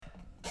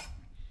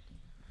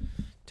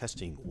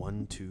Testing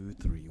 1, 2,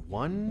 3.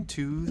 1,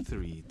 2,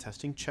 3.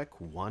 Testing check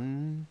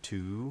 1,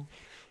 2.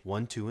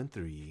 1, 2, and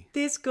 3.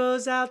 This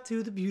goes out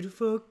to the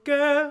beautiful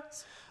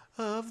girls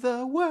Of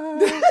the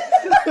world.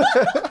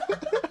 I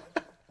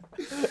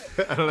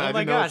don't know. Oh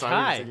my gosh,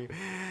 hi.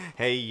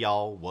 Hey,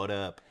 y'all. What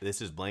up?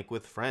 This is Blank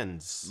with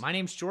Friends. My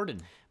name's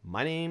Jordan.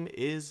 My name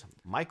is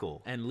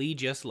Michael. And Lee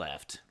just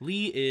left.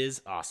 Lee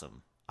is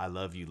awesome. I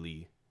love you,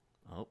 Lee.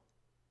 Oh.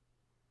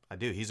 I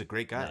do. He's a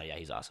great guy. No, yeah,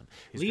 he's awesome.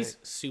 He's Lee's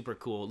great. super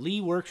cool.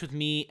 Lee works with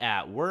me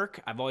at work.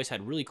 I've always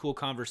had really cool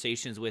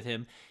conversations with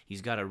him.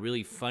 He's got a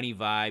really funny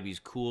vibe. He's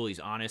cool.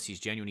 He's honest. He's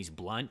genuine. He's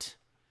blunt.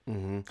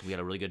 Mm-hmm. We had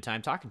a really good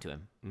time talking to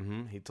him.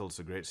 Mm-hmm. He told us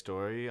a great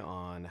story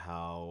on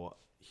how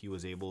he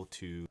was able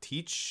to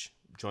teach,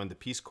 join the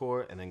Peace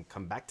Corps, and then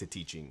come back to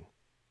teaching.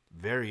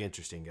 Very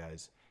interesting,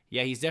 guys.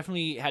 Yeah, he's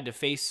definitely had to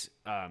face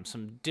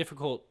some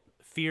difficult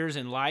fears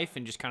in life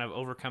and just kind of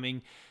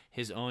overcoming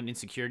his own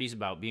insecurities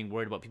about being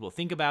worried about people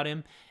think about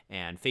him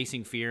and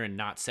facing fear and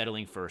not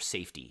settling for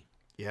safety.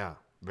 Yeah,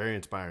 very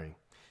inspiring.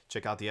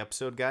 Check out the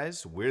episode,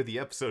 guys. We're the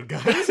episode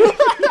guys.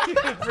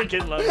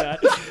 Freaking love that.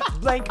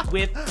 Blank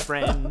with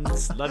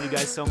Friends. Love you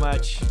guys so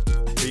much.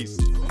 Peace.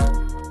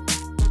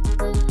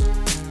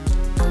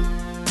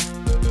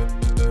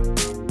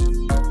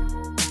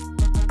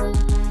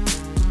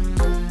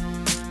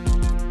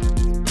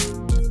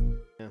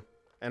 Yeah.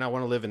 And I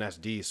want to live in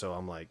SD, so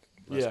I'm like,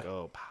 let's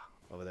go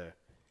over there.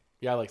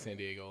 Yeah, I like San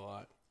Diego a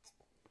lot.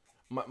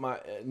 My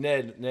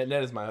Ned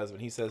is my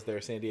husband. He says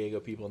they're San Diego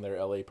people and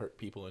they're LA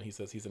people, and he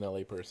says he's an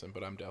LA person,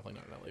 but I'm definitely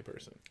not an LA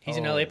person. He's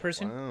an LA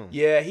person? Wow.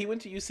 Yeah, he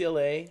went to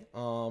UCLA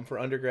for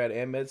undergrad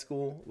and med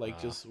school. Like,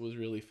 just was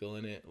really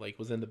feeling it. Like,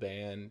 was in the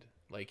band.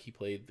 Like, he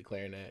played the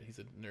clarinet. He's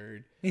a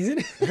nerd. He's in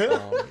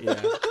Yeah,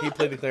 he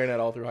played the clarinet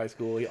all through high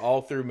school.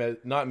 All through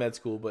not med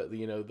school, but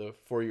the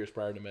 4 years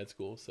prior to med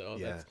school. So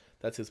Yeah.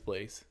 that's his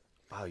place.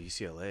 Wow,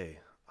 UCLA.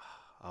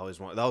 That was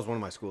one of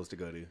my schools to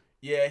go to.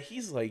 Yeah,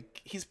 he's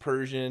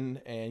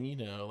Persian, and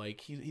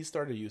like he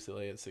started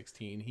UCLA at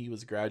 16. He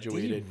was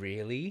graduated.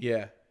 really?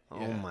 Yeah.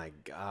 Oh my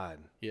God.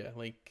 Yeah,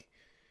 like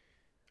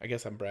I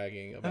guess I'm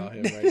bragging about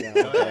him right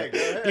now. but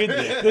Dude,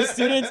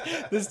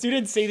 the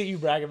students say that you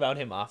brag about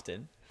him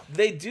often.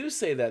 they do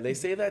say that. They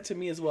say that to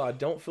me as well. I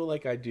don't feel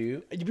like I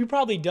do. You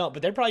probably don't,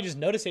 but they probably just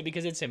notice it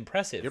because it's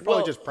impressive. You're probably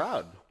Well- just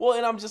proud. Well,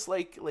 and I'm just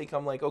like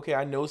I'm like, okay,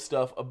 I know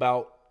stuff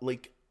about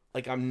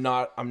like I'm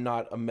not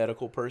a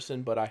medical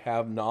person, but I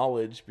have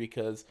knowledge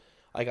because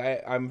like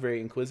I'm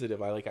very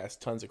inquisitive. I like ask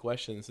tons of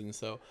questions, and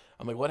so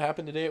I'm like, what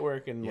happened today at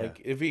work? And Yeah.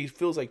 like if he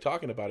feels like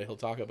talking about it, he'll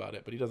talk about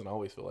it, but he doesn't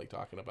always feel like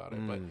talking about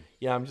it. But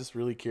yeah, I'm just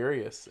really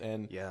curious,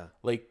 and Yeah.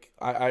 like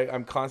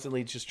I'm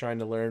constantly just trying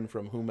to learn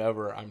from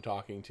whomever I'm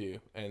talking to,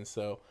 and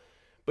so.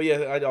 But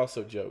yeah, I'd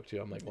also joke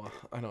too. I'm like, well,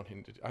 I don't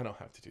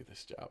have to do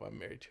this job. I'm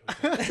married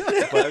to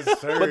a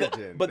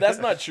Surgeon. but that's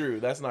not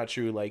true. That's not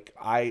true. Like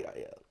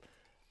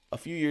a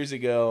few years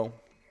ago,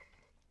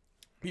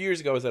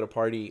 I was at a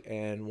party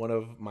and one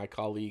of my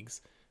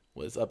colleagues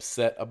was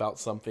upset about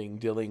something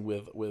dealing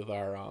with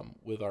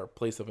our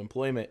place of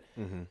employment,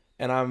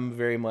 and I'm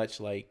very much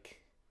like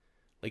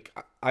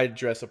I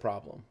address a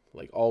problem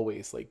like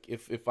always. Like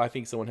if I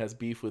think someone has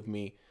beef with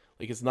me,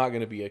 like it's not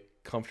going to be a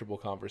comfortable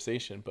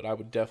conversation, but I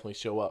would definitely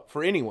show up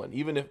for anyone,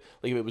 even if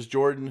it was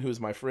Jordan, who's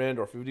my friend,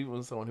 or if it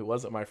was someone who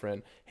wasn't my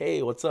friend.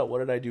 Hey, what's up? What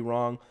did I do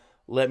wrong?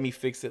 Let me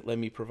fix it. Let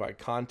me provide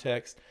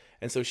context.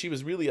 And so she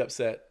was really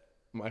upset,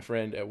 my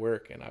friend at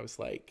work, and I was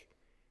like,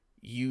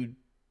 you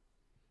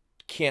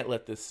can't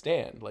let this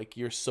stand. Like,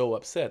 you're so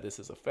upset. This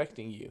is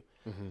affecting you.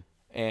 Mm-hmm.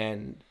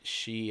 And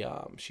she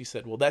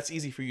said, well, that's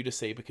easy for you to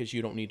say because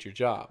you don't need your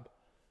job.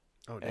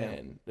 Oh, damn.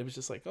 And it was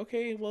just like,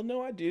 okay, well,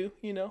 no, I do,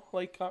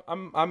 like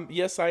I'm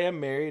yes, I am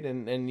married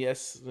and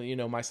yes,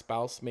 my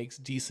spouse makes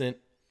decent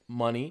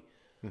money,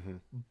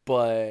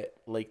 but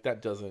like,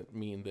 that doesn't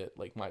mean that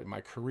like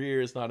my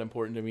career is not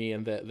important to me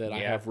and that I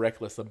have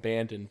reckless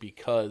abandon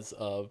because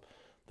of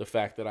the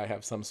fact that I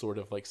have some sort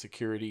of like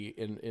security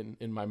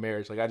in my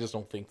marriage. Like, I just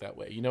don't think that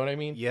way. You know what I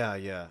mean? Yeah,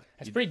 yeah.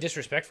 It's pretty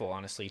disrespectful,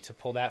 honestly, to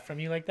pull that from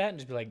you like that and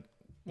just be like,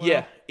 well,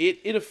 yeah,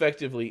 it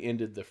effectively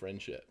ended the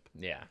friendship.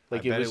 yeah.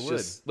 Like, I bet it was it would.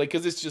 just like,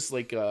 cause it's just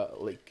like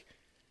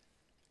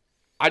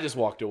I just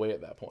walked away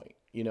at that point.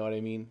 You know what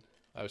I mean?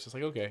 I was just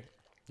like, okay,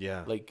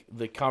 Yeah. like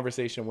the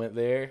conversation went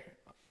there.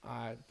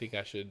 I think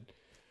I should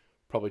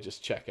probably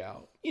just check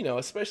out,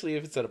 especially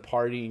if it's at a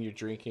party and you're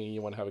drinking and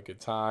you want to have a good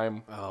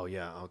time. Oh,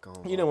 yeah.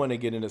 Alcohol. You don't want to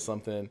get into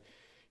something.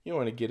 You don't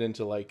want to get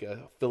into like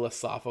a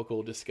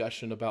philosophical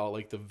discussion about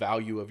like the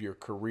value of your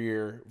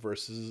career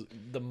versus.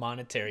 The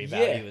monetary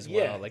value as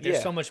well. Like,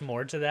 there's so much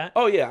more to that.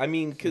 Oh yeah. I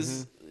mean,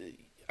 cause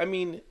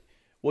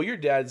well, your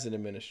dad's an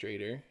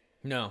administrator.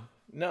 No,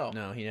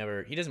 No.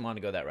 he doesn't want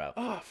to go that route.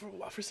 Oh,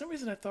 for some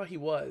reason I thought he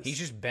was. He's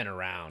just been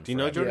around. Do you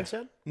know what forever. Jordan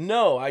said?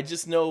 No, I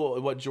just know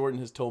what Jordan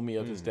has told me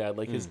of his dad.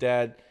 Like, his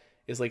dad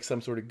is like some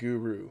sort of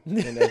guru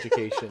in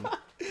education.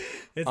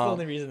 It's the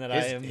only reason that I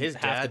am His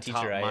half dad the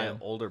taught teacher I my am.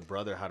 older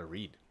brother how to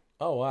read.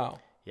 Oh, wow.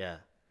 Yeah.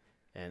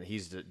 And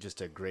he's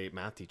just a great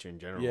math teacher in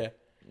general.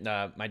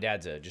 Yeah. My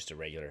dad's just a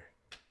regular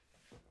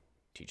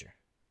teacher.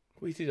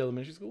 Wait, you teach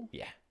elementary school?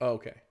 Yeah. Oh,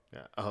 okay.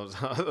 Yeah, I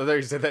thought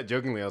you said that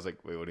jokingly. I was like,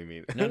 wait, what do you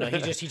mean? No, he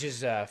just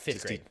teaches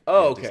fifth grade.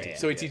 Oh, Yeah, okay.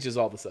 just- So he yeah. teaches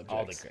all the subjects.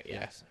 All the grade.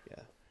 Yeah.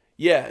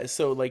 Yeah.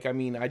 So like, I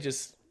mean, I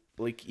just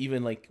like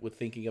even like with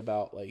thinking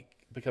about like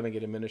becoming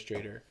an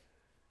administrator,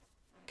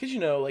 because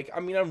like I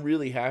mean, I'm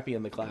really happy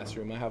in the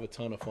classroom. I have a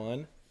ton of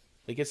fun.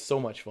 Like it's so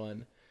much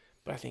fun.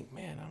 But I think,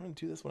 man, I'm gonna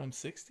do this when I'm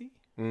 60.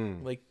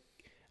 Like,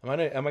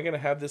 am I gonna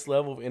have this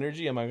level of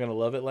energy? Am I gonna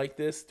love it like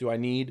this? Do I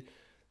need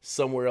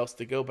somewhere else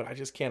to go? But I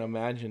just can't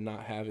imagine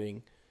not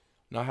having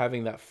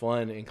that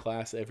fun in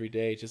class every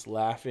day, just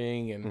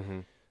laughing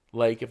and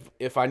like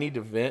if I need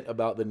to vent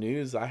about the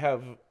news, I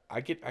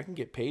can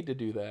get paid to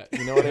do that.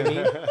 You know what I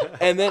mean?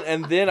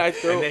 and then I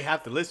throw. And they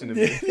have to listen to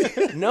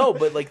me. No,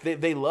 but like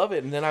they love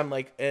it, and then I'm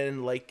like,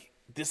 and like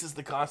this is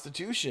the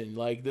Constitution.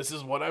 Like this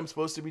is what I'm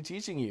supposed to be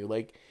teaching you.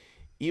 Like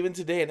even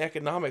today in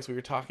economics, we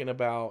were talking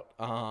about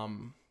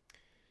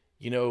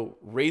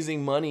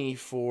raising money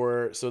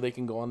so they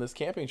can go on this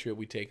camping trip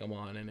we take them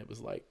on, and it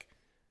was like.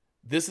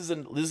 This is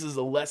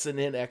a lesson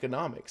in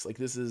economics. Like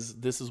this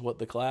is what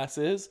the class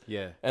is.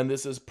 Yeah. And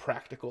this is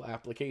practical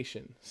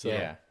application. So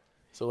Yeah.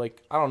 So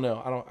like I don't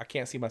know. I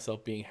can't see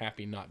myself being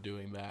happy not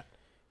doing that.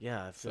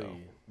 Yeah, I feel So-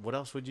 you. What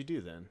else would you do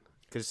then?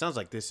 Because it sounds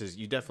like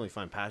you definitely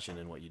find passion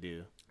in what you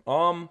do.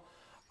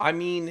 I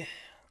mean,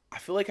 I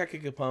feel like I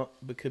could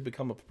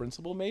become a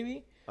principal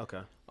maybe.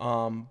 Okay.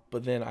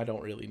 But then I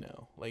don't really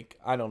know. Like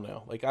I don't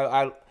know. Like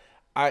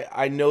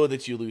I know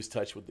that you lose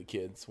touch with the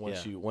kids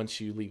once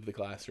you leave the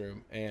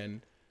classroom,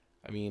 and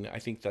I mean I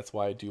think that's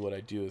why I do what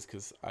I do is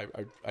because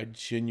I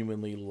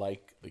genuinely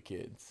like the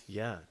kids.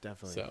 Yeah,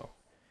 definitely. So,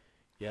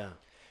 Yeah.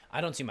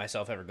 I don't see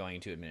myself ever going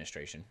into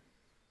administration.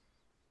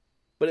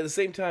 but at the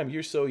same time,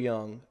 you're so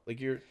young. Like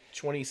you're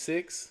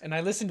 26. And I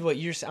listened to what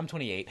I'm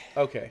 28.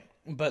 Okay.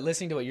 But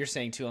listening to what you're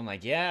saying too, I'm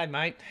like, yeah, I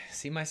might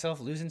see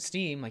myself losing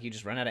steam. Like you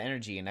just run out of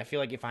energy. And I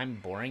feel like if I'm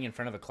boring in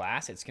front of a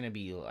class, it's going to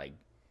be like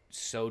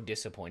so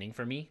disappointing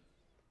for me.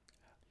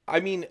 I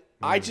mean,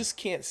 I just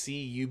can't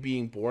see you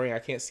being boring. I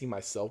can't see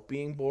myself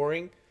being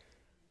boring.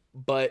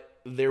 But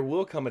there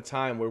will come a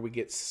time where we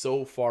get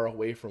so far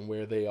away from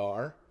where they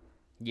are.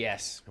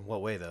 Yes. In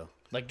what way though?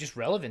 Like just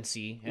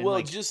relevancy and Well,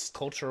 like just-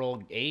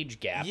 cultural age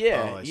gap.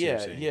 Yeah, Oh, I see what you're yeah,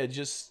 saying. yeah.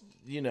 Just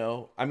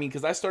I mean,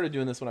 because I started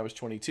doing this when I was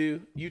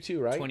 22. You too,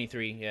 right?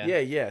 23, yeah.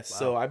 Yeah.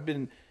 So I've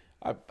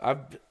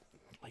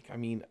like, I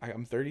mean,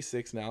 I'm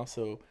 36 now,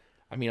 so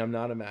I mean, I'm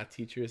not a math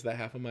teacher. Is that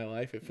half of my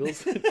life? It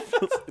feels,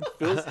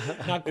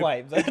 Not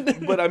quite,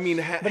 but but I mean,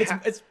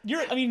 it's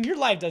your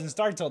life doesn't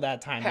start till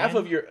that time. half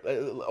man. of your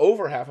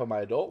over half of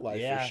my adult life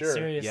yeah, for sure.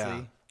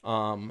 seriously.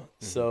 Yeah.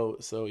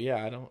 So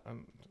yeah, I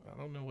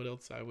don't know what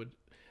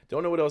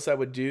else I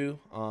would do.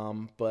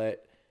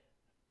 But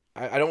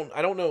I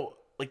don't know.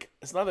 Like,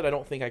 it's not that I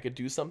don't think I could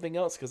do something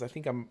else, because I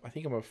think I'm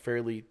a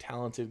fairly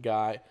talented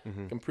guy.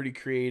 I'm pretty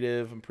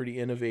creative. I'm pretty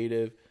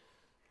innovative.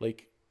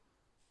 Like,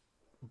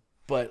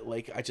 but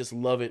like I just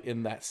love it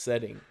in that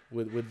setting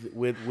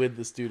with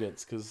the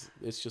students, because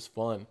it's just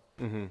fun.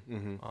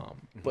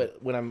 But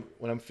when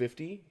I'm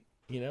 50,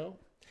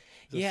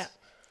 Yeah,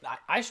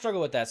 I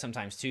struggle with that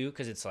sometimes too,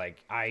 because it's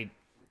like I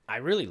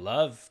really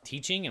love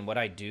teaching and what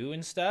I do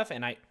and stuff,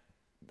 and I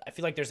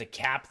feel like there's a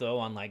cap though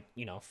on like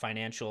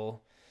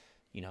financial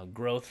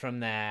growth from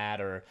that,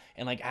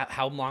 and like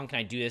how long can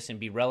I do this and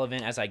be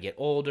relevant as I get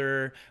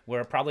older,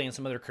 where probably in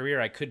some other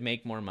career I could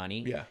make more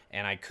money, Yeah.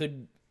 and I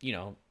could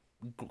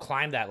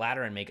climb that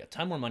ladder and make a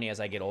ton more money as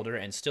I get older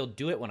and still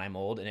do it when I'm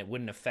old, and it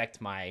wouldn't affect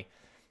my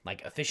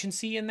like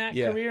efficiency in that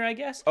Yeah. career, I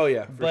guess. Oh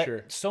yeah, for But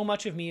sure. so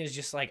much of me is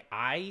just like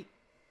I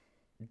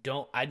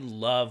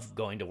love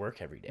going to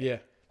work every day. Yeah.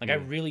 Like I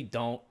really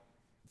don't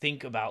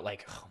think about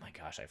like, oh my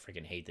gosh, I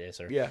freaking hate this,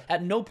 or Yeah.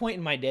 at no point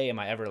in my day am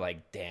I ever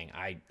like, dang,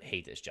 I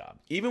hate this job.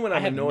 Even when I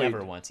I'm have annoyed,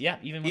 never once. Yeah,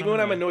 even when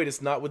I'm annoyed,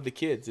 it's not with the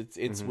kids.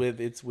 It's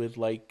with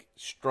like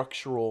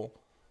structural.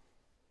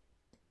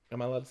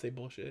 Am I allowed to say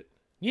bullshit?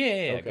 Yeah,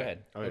 Okay. go ahead.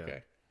 Oh, yeah.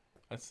 Okay.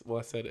 I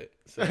said it.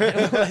 So.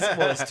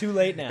 Well, it's too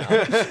late now.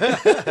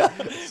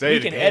 Say We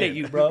it can again. edit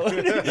you, bro.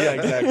 Yeah,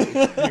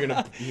 exactly. You're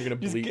gonna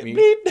Just bleep get me.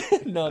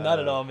 beep. No, not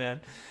at all, man.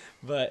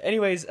 But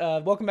anyways,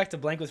 welcome back to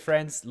Blank with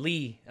Friends.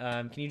 Lee,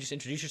 can you just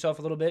introduce yourself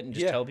a little bit and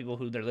just Yeah. tell people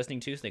who they're listening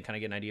to so they kind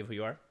of get an idea of who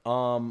you are?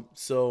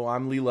 So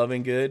I'm Lee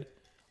Lovingood.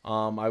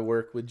 I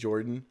work with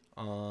Jordan.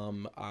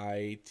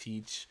 I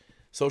teach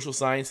social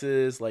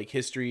sciences like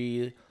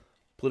history,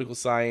 political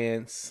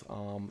science,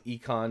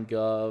 econ,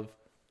 gov.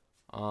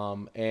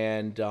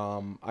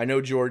 I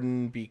know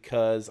Jordan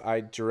because I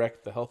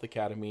direct the Health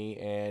Academy,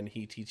 and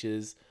he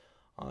teaches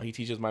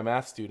my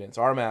math students,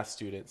 our math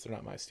students. They're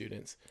not my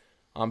students.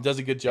 Does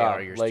a good They job.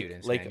 are your like,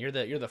 students, like, man.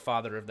 You're the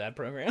father of that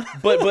program.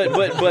 but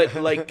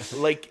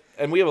like,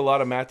 and we have a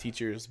lot of math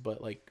teachers,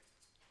 but like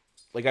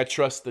I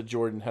trust that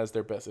Jordan has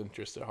their best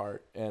interest at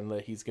heart, and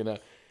that he's gonna,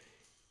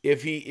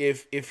 if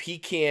he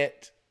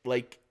can't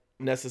like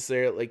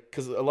necessarily, like,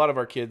 because a lot of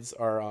our kids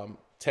are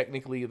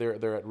technically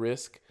they're at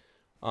risk.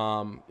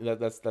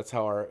 That's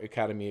how our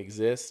academy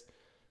exists.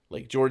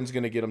 Like Jordan's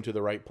gonna get them to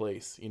the right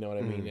place, you know what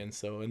I mean? And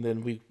so, and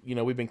then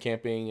we've been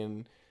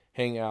camping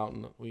hang out,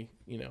 and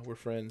we're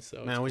friends.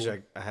 So Man, I wish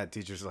I had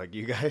teachers like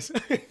you guys.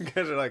 You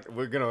guys are like,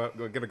 we're gonna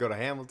go to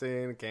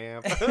Hamilton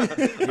camp.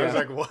 I was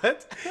like,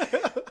 what?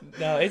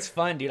 No, it's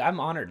fun, dude. I'm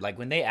honored. Like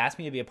when they asked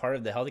me to be a part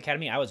of the Health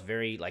Academy, I was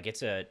very like,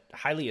 it's a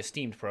highly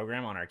esteemed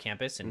program on our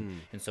campus,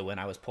 and so when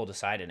I was pulled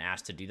aside and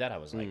asked to do that, I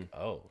was like,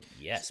 oh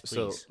yes, please.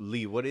 So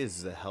Lee, what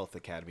is the Health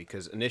Academy?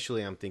 Because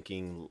initially I'm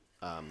thinking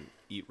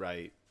eat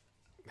right,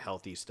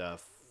 healthy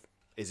stuff.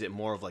 Is it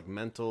more of like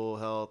mental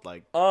health,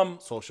 like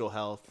social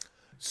health?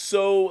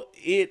 So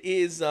it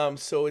is.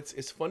 So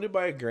it's funded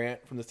by a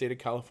grant from the state of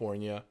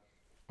California.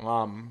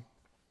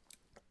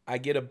 I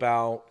get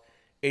about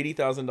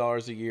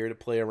 $80,000 a year to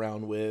play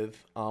around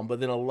with, but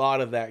then a lot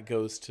of that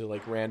goes to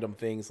like random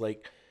things,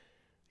 like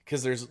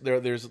because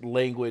there's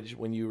language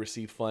when you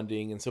receive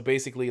funding, and so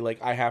basically like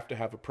I have to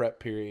have a prep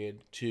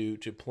period to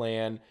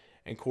plan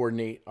and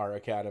coordinate our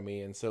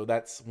academy, and so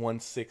that's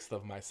 1/6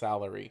 of my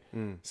salary.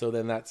 So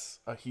then that's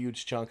a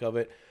huge chunk of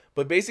it.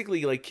 But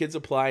basically, like kids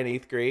apply in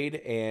 8th grade,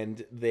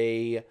 and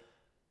they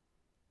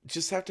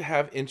just have to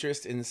have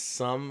interest in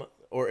some,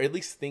 or at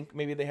least think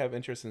maybe they have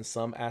interest in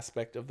some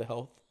aspect of the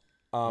health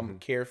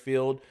care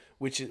field,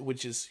 which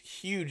is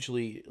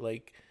hugely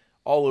like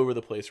all over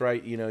the place,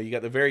 right? You know, you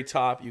got the very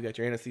top, you got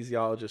your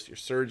anesthesiologists, your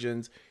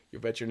surgeons, your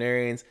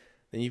veterinarians,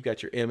 then you've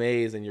got your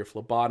MAs and your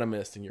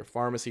phlebotomists and your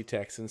pharmacy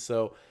techs, and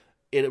so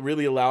it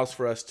really allows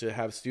for us to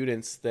have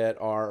students that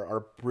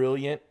are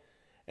brilliant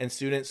and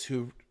students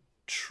who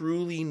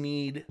truly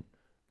need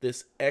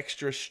this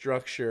extra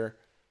structure,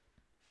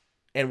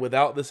 and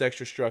without this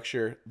extra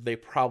structure they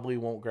probably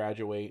won't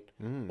graduate,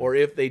 or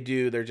if they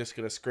do, they're just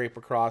going to scrape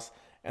across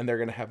and they're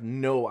going to have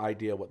no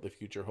idea what the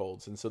future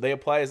holds. And so they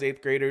apply as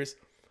 8th graders.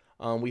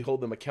 We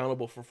hold them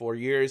accountable for 4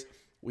 years.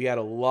 We add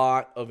a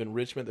lot of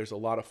enrichment. There's a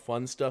lot of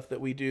fun stuff that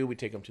we do. We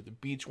take them to the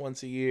beach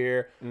once a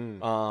year.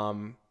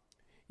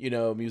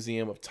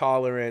 Museum of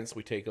Tolerance.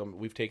 We've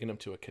taken them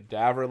to a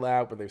cadaver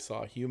lab where they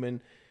saw a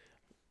human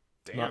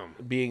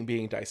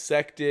being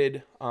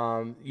dissected.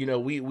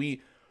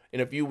 We in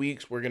a few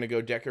weeks we're gonna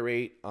go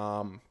decorate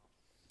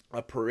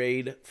a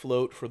parade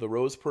float for the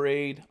Rose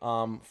Parade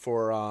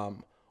for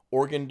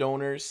organ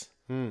donors.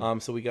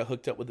 So we got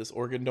hooked up with this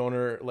organ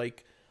donor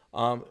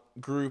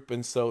group,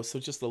 and so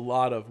just a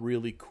lot of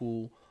really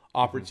cool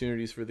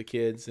opportunities for the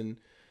kids, and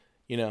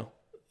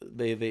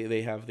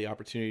they have the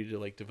opportunity to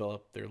like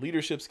develop their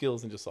leadership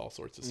skills and just all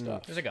sorts of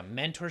stuff. There's like a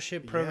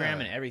mentorship program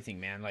and everything,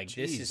 man. Like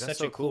this is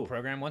such a cool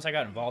program. Once I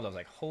got involved, I was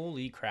like,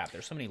 holy crap,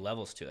 there's so many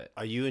levels to it.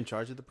 Are you in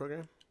charge of the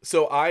program?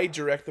 So I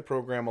direct the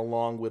program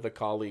along with a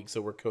colleague,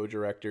 so we're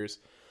co-directors.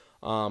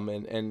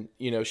 And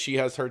she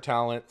has her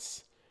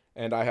talents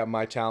and I have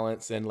my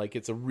talents, and like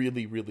it's a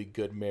really, really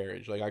good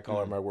marriage. Like I call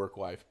her my work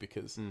wife,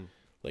 because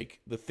like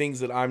the things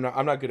that I'm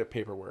not good at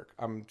paperwork.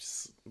 I'm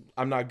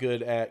not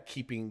good at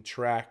keeping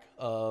track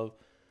of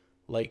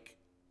like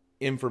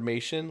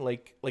information.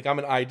 Like I'm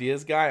an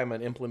ideas guy, I'm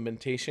an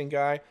implementation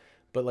guy,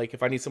 but like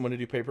if I need someone to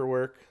do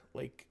paperwork,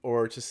 like,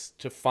 or just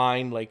to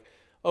find like,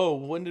 oh,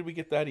 when did we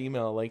get that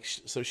email? Like,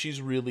 so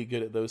she's really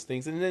good at those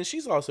things, and then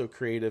she's also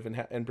creative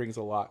and brings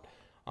a lot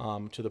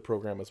to the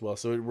program as well.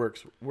 So it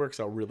works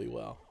out really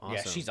well. Awesome.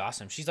 Yeah, she's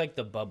awesome. She's like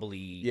the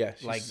bubbly,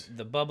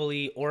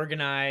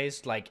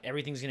 organized, like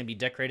everything's going to be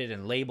decorated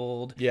and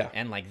labeled. Yeah.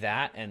 And like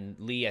that. And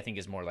Lee, I think,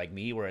 is more like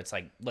me, where it's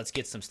like, let's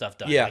get some stuff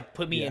done. Yeah. Like,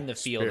 put me in the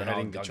field and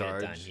I'll get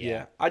it done.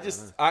 Yeah.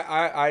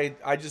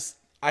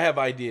 I have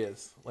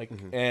ideas, like,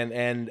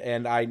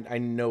 and I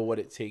know what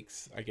it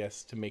takes, I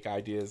guess, to make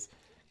ideas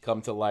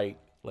come to light.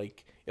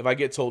 Like if I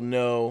get told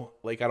no,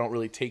 like I don't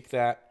really take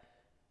that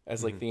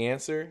as like the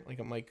answer. Like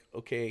I'm like,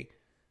 okay,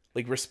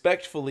 like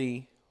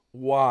respectfully,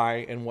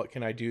 why and what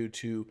can I do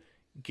to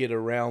get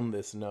around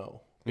this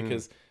no?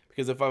 Because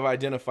if I've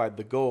identified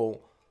the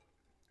goal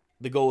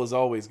is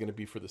always going to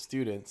be for the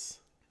students,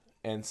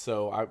 and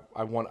so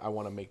I want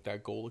to make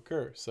that goal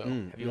occur. So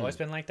have you always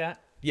been like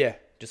that? Yeah.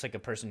 Just like a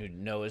person who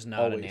no is not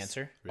always an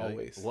answer? Really?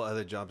 Always. What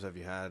other jobs have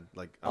you had?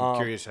 Like, I'm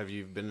curious, have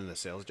you been in a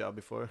sales job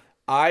before?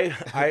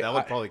 That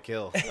would probably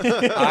kill.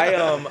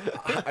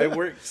 I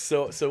worked,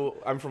 so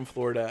I'm from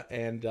Florida,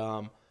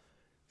 and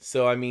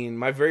so I mean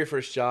my very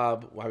first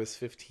job, I was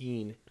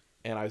 15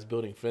 and I was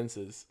building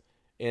fences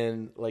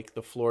in like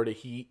the Florida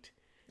heat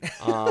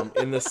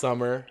in the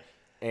summer,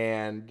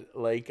 and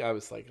like I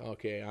was like,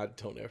 okay, I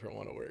don't ever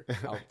want to work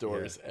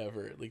outdoors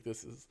ever. Like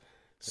this is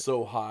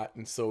so hot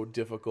and so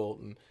difficult,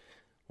 and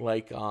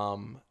like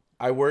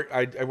I worked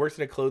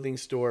in a clothing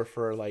store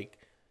for like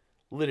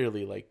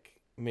literally like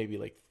maybe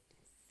like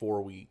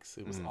 4 weeks.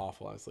 It was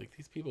awful. I was like,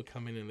 these people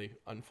come in and they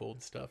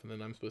unfold stuff, and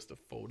then I'm supposed to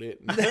fold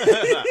it.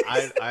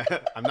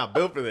 I'm not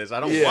built for this. I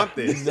don't want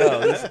this. No,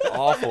 this is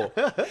awful.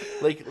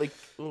 Like,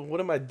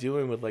 what am I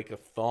doing with like a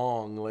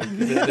thong? Like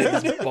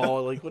this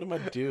ball. Like, what am I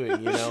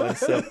doing? And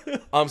so,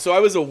 so I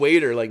was a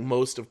waiter like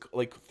most of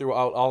like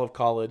throughout all of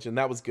college, and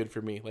that was good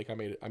for me. Like,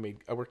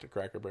 I worked at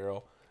Cracker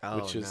Barrel,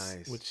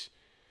 which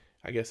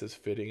I guess is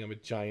fitting. I'm a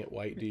giant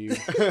white dude.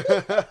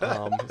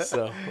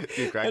 So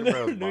Dude, I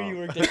never knew you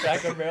worked at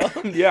Cracker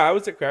Barrel. Yeah, I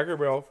was at Cracker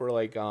Barrel for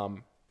like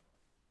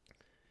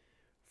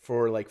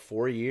for like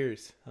 4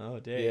 years. Oh,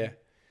 dang. Yeah.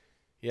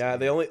 Yeah,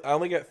 I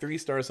only got 3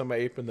 stars on my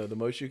apron though. The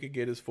most you could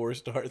get is 4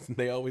 stars, and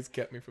they always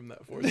kept me from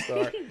that 4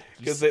 star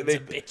because they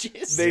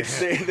bitches.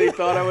 they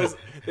thought I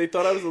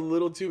was a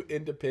little too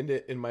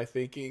independent in my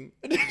thinking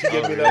to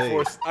give me that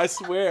 4. I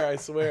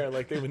swear,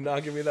 like they would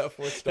not give me that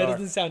 4 star. That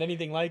doesn't sound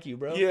anything like you,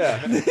 bro.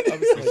 Yeah,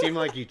 You seem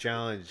like you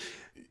challenge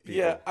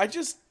people. yeah. I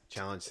just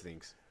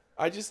things.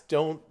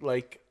 don't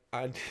like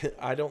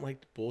I don't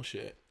like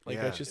bullshit. Like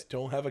I Yeah. just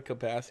don't have a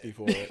capacity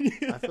for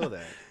it. I feel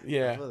that.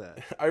 Yeah. I feel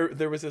that.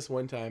 There was this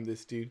one time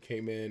this dude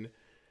came in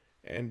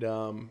and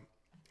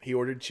he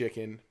ordered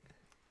chicken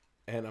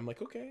and I'm like,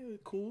 okay,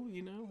 cool,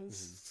 you know,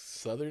 it's a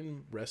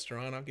southern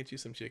restaurant, I'll get you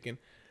some chicken.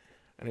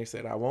 And he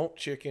said, I want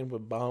chicken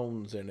with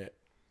bones in it.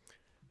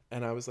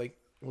 And I was like,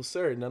 well,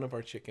 sir, none of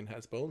our chicken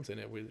has bones in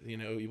it.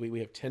 We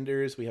have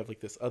tenders, we have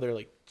like this other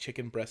like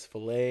chicken breast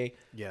fillet.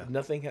 Yeah.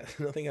 Nothing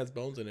has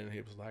bones in it. And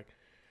he was like,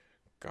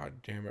 God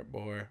damn it,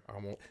 boy, I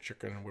want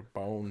chicken with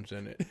bones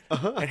in it.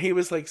 And he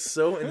was like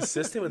so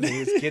insistent with me. He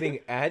was getting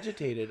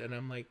agitated. And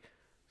I'm like,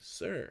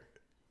 sir,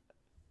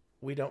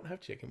 we don't have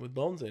chicken with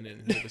bones in it.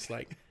 And he was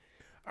like,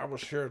 I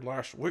was here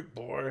last week,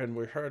 boy, and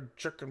we had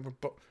chicken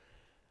with bones.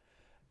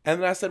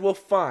 And then I said, well,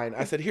 fine.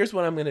 I said, here's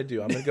what I'm going to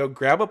do. I'm going to go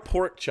grab a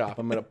pork chop.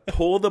 I'm going to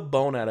pull the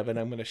bone out of it. And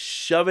I'm going to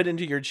shove it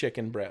into your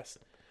chicken breast.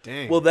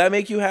 Dang. Will that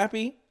make you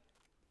happy?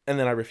 And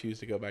then I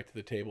refused to go back to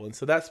the table, and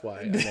so that's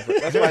why I never.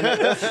 That's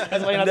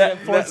why you not that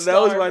 4th that was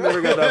star, why I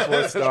never got that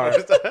 4 star.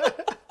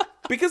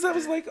 Because I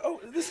was like, oh,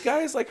 this guy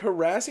is like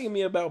harassing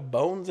me about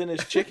bones in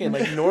his chicken.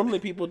 Like normally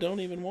people don't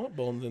even want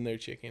bones in their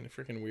chicken.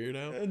 Freaking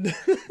weirdo.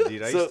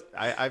 Dude,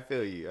 I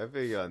feel you. I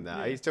feel you on that.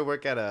 I used to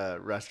work at a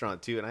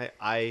restaurant too, and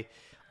I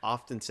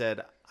often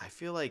said I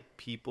feel like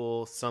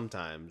people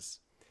sometimes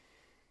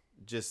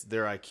just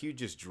their IQ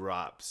just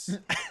drops.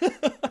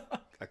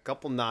 A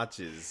couple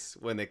notches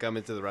when they come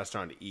into the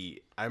restaurant to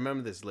eat. I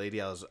remember this lady,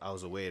 I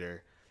was a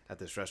waiter at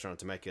this restaurant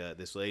in Temecula.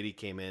 This lady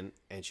came in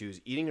and she was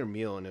eating her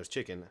meal and it was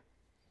chicken.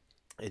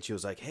 And she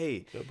was like,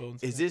 hey,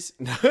 is this...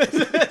 No,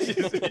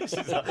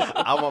 she's like,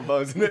 I want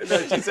bones. No,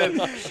 she said...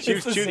 She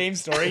was the same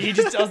story. He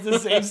just tells the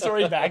same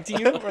story back to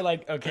you. We're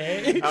like,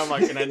 okay. I'm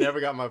like, and I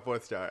never got my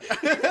 4th star.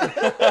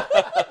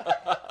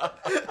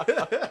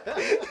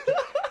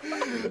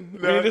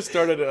 We need to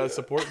start a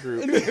support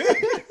group.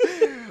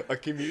 A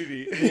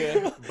community.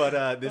 Yeah.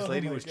 But this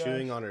lady my was gosh.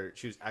 chewing on her,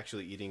 she was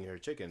actually eating her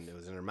chicken. It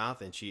was in her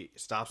mouth and she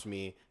stops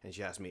me and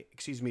she asked me,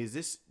 excuse me,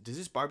 does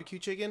this barbecue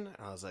chicken? And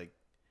I was like,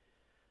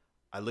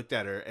 I looked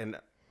at her and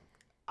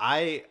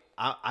I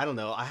don't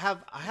know. I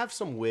have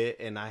some wit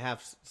and I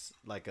have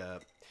like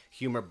a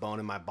humor bone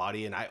in my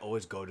body and I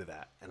always go to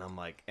that. And I'm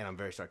like, and I'm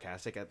very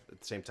sarcastic at the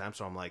same time.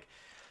 So I'm like,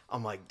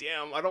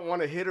 damn, I don't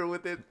want to hit her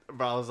with it.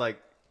 But I was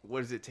like, what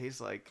does it taste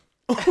like?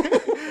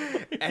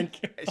 And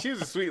she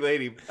was a sweet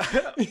lady,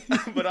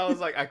 but I was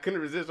like, I couldn't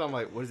resist. I'm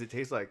like, what does it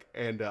taste like?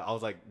 And I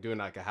was like doing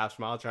like a half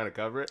smile trying to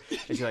cover it. And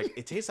she's like,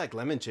 it tastes like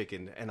lemon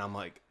chicken. And I'm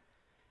like,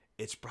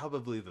 it's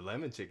probably the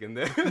lemon chicken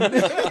then.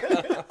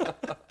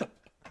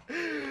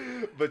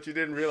 But you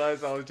didn't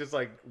realize I was just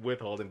like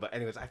withholding. But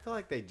anyways, I feel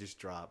like they just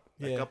drop.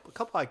 Like, Yeah. a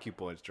couple IQ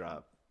points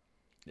drop.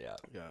 Yeah.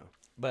 Yeah.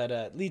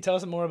 But Lee, tell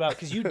us more about,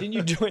 because didn't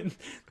you join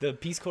the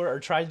Peace Corps or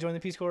try to join the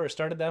Peace Corps or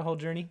started that whole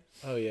journey?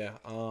 Oh yeah.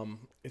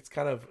 It's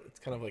kind of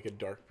like a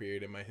dark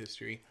period in my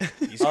history.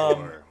 Peace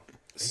Corps.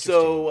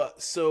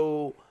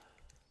 So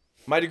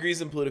my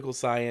degree's in political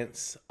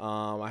science.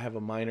 I have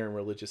a minor in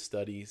religious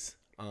studies.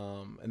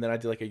 And then I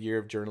did like a year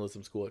of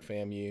journalism school at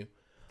FAMU.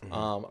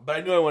 But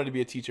I knew I wanted to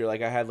be a teacher.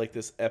 Like I had like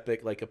this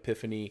epic like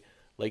epiphany.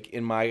 Like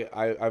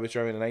I was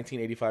driving a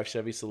 1985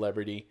 Chevy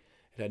Celebrity.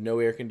 It had no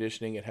air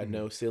conditioning. It had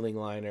no ceiling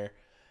liner.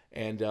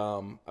 And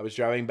I was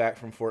driving back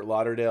from Fort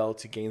Lauderdale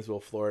to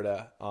Gainesville,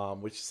 Florida,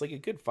 which is like a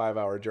good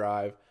 5-hour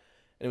drive.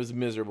 And it was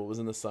miserable. It was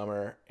in the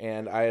summer.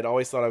 And I had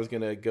always thought I was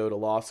going to go to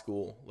law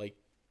school. Like,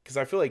 because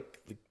I feel like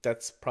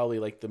that's probably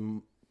like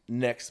the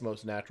next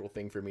most natural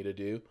thing for me to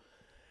do.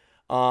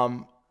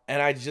 And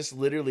I just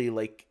literally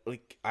like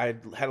I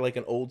had like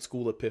an old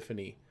school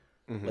epiphany.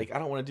 Like, I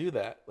don't want to do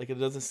that. Like, it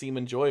doesn't seem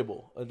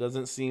enjoyable. It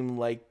doesn't seem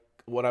like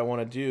what I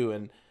want to do.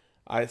 And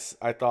I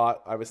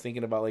thought, I was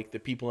thinking about like the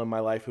people in my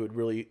life who had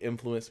really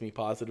influenced me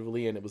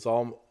positively. And it was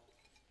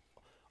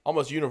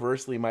almost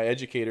universally my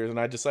educators. And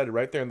I decided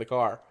right there in the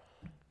car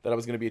that I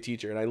was going to be a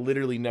teacher. And I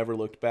literally never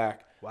looked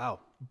back. Wow.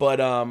 But,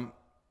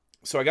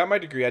 so I got my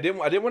degree. I didn't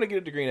want to get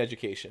a degree in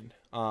education.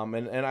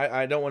 And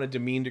I don't want to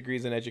demean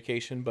degrees in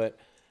education, but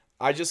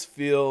I just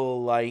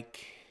feel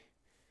like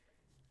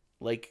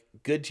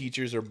good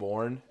teachers are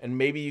born, and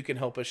maybe you can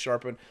help us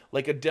sharpen.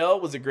 Like Adele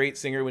was a great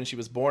singer when she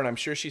was born. I'm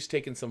sure she's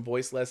taken some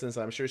voice lessons.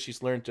 I'm sure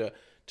she's learned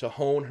to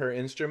hone her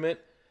instrument.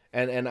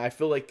 And I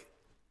feel like,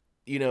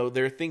 you know,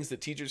 there are things that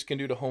teachers can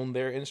do to hone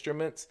their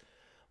instruments.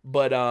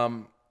 But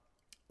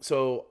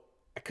so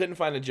I couldn't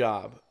find a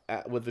job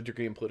with a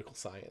degree in political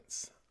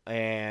science.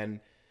 And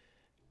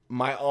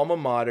my alma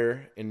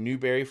mater in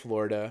Newberry,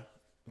 Florida,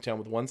 a town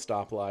with one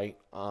stoplight,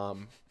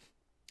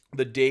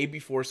 the day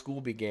before school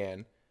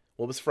began,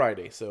 well, it was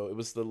Friday, so it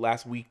was the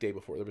last weekday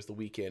before there was the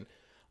weekend.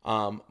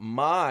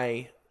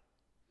 My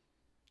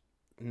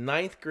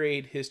ninth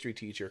grade history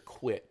teacher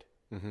quit.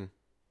 Mm-hmm.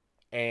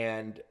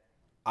 And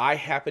I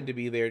happened to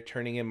be there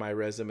turning in my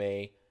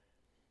resume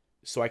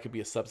so I could be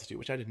a substitute,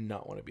 which I did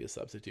not want to be a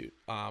substitute.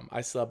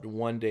 I subbed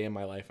one day in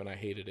my life and I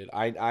hated it.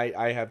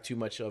 I have too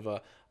much of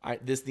a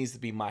this needs to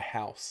be my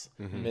house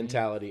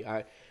mentality.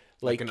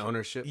 Like an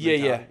ownership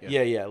Yeah.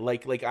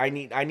 mentality? Like I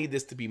need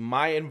this to be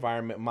my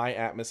environment, my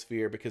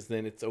atmosphere, because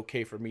then it's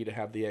okay for me to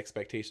have the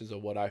expectations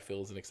of what I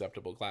feel is an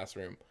acceptable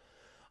classroom.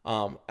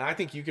 And I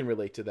think you can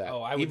relate to that.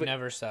 Oh, I would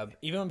never sub.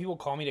 Even when people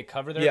call me to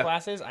cover their Yeah.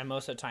 classes, I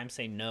most of the time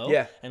say no.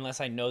 Yeah.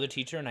 Unless I know the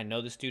teacher and I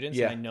know the students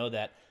Yeah. and I know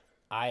that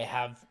I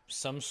have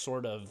some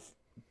sort of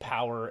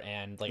power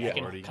and like I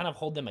can kind of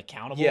hold them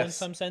accountable in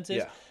some senses.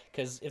 Yeah.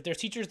 Because if there's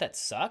teachers that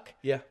suck,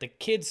 Yeah. the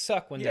kids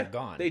suck when they're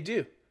gone. They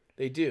do.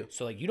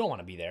 So like you don't want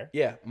to be there.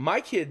 Yeah,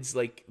 my kids,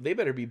 like, they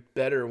better be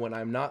better when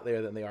I'm not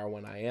there than they are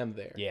when I am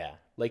there. Yeah.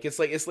 Like it's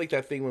like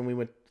that thing when we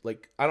went,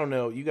 like, I don't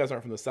know, you guys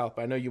aren't from the South,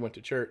 but I know you went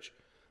to church.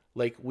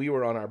 Like, we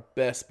were on our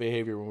best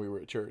behavior when we were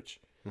at church.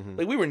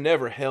 Like, we were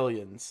never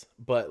hellions,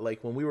 but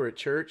like when we were at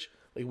church,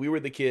 like, we were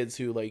the kids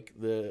who, like,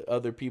 the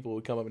other people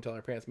would come up and tell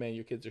our parents, man,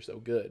 your kids are so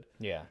good.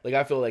 Yeah. Like,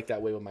 I feel like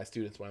that way with my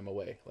students when I'm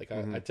away. Like,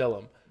 I tell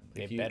them,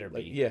 They like, better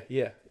like, be.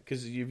 Yeah,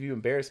 because if you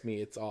embarrass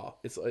me, it's all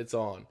it's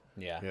on.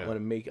 Yeah. Yeah. I'm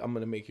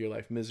gonna make your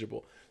life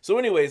miserable. So,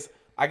 anyways,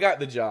 I got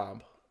the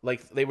job.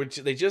 Like,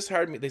 they just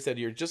hired me. They said,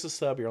 you're just a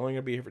sub. You're only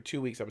gonna be here for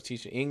 2 weeks. I was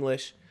teaching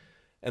English,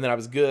 and then I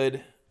was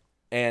good,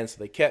 and so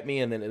they kept me.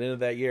 And then at the end of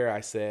that year,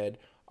 I said,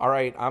 all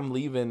right, I'm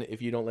leaving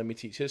if you don't let me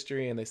teach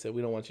history. And they said,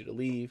 we don't want you to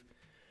leave.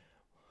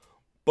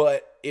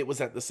 But it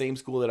was at the same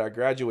school that I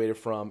graduated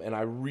from, and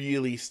I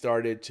really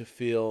started to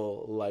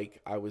feel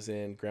like I was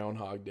in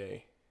Groundhog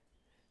Day,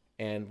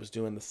 and was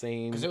doing the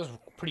same. Because it was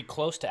pretty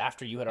close to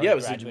after you had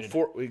already graduated.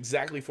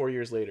 Exactly 4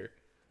 years later.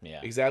 Yeah.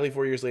 Exactly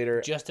 4 years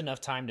later. Just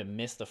enough time to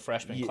miss the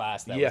freshman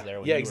class that yeah, was there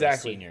when yeah, you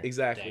exactly, were a senior.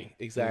 exactly, Dang.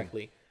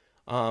 exactly.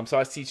 So I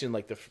was teaching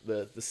like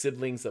the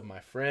siblings of my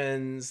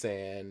friends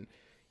and,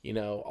 you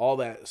know, all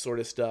that sort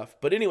of stuff.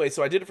 But anyway,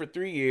 so I did it for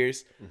 3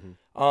 years,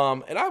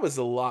 and I was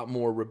a lot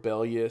more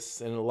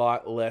rebellious and a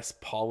lot less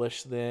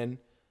polished then,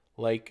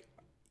 like,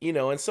 you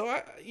know. And so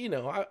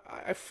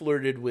I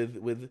flirted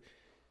with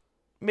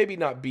maybe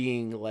not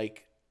being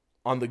like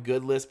on the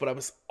good list, but I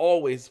was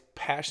always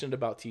passionate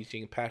about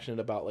teaching, passionate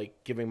about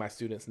like giving my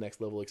students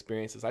next level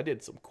experiences. I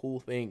did some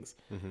cool things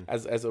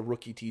as a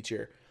rookie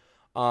teacher.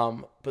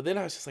 But then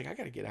I was just like, I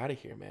got to get out of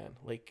here, man.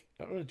 Like,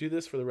 I don't want to do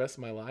this for the rest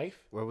of my life.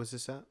 Where was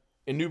this at?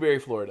 In Newberry,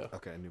 Florida.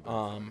 Okay, Newberry.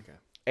 Okay.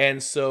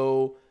 And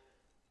so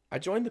I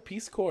joined the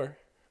Peace Corps.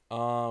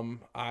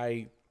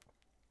 It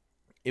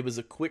was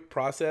a quick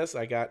process.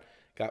 I got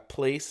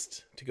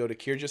placed to go to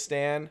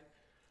Kyrgyzstan.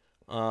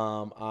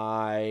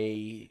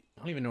 I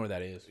don't even know where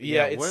that is.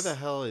 Yeah, where the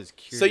hell is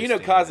Kyrgyzstan? So you know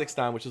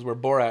Kazakhstan, which is where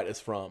Borat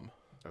is from.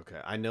 Okay,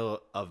 I know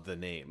of the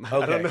name. Okay.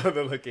 I don't know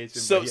the location.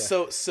 So but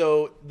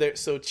yeah.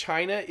 so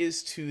China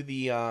is to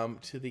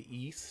the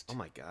east. Oh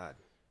my god.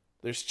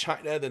 There's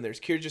China, then there's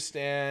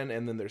Kyrgyzstan,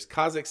 and then there's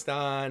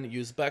Kazakhstan,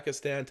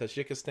 Uzbekistan,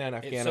 Tajikistan,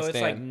 Afghanistan. So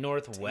it's like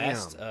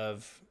northwest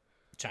of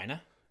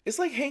China. It's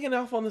like hanging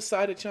off on the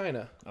side of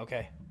China.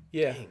 Okay.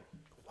 Yeah.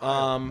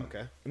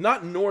 Okay.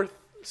 Not north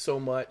so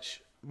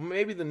much.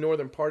 Maybe the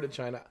northern part of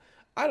China.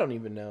 I don't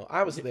even know.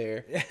 I was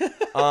there.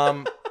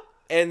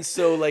 And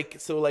so I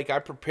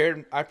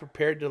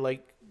prepared to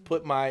like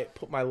put my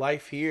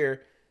life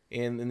here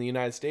in the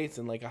United States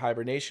in like a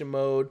hibernation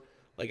mode.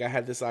 Like, I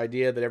had this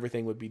idea that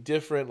everything would be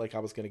different. Like, I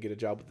was going to get a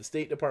job with the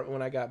State Department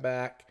when I got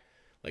back.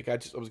 Like, I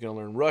was going to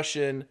learn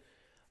Russian.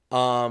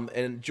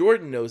 And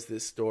Jordan knows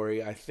this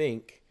story, I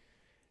think.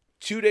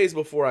 2 days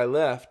before I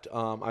left,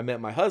 I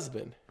met my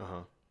husband.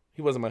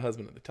 He wasn't my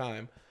husband at the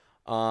time.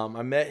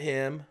 I met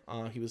him.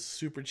 He was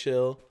super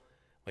chill.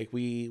 Like,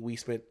 we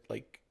spent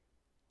like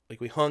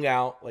we hung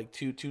out like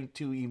two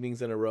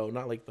evenings in a row.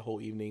 Not like the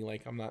whole evening.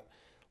 Like, I'm not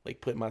like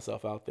putting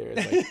myself out there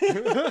as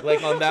like,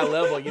 like on that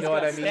level. You know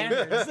what I mean?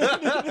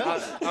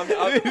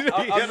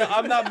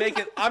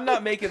 I'm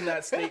not making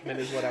that statement.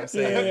 Is what I'm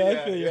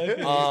saying.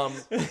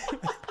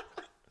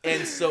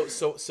 And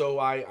so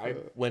I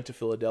went to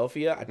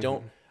Philadelphia.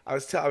 I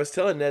was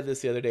telling Ned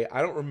this the other day.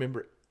 I don't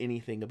remember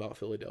anything about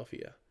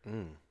Philadelphia.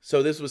 So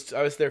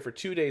I was there for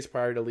 2 days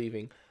prior to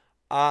leaving.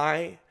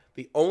 The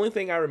only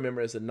thing I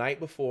remember is the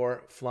night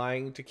before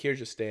flying to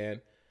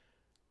Kyrgyzstan,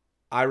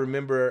 I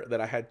remember that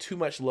I had too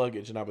much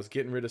luggage and I was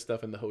getting rid of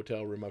stuff in the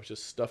hotel room. I was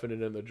just stuffing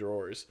it in the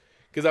drawers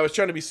because I was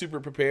trying to be super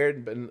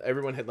prepared, but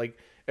everyone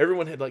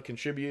had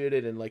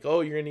contributed and like,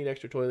 oh, you're gonna need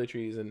extra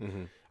toiletries,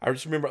 and I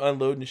just remember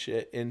unloading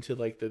shit into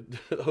like the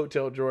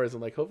hotel drawers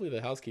and like, hopefully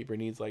the housekeeper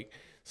needs like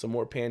some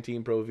more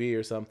Pantene Pro V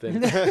or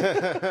something. But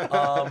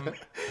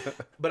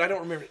I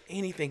don't remember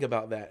anything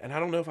about that, and I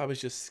don't know if I was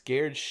just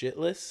scared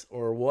shitless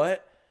or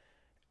what.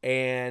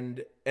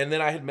 And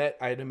then I had met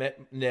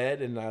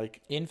Ned, and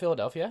in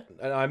Philadelphia.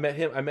 And I met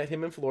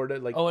him in Florida,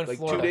 in Florida.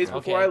 2 days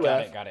before I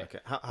left. Got it. Okay.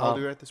 How old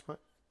are you at this point?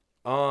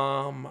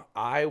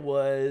 I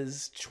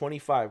was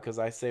 25 because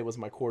I say it was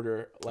my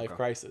quarter life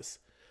crisis.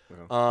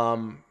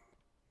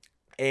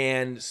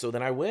 And so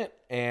then I went,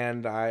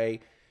 and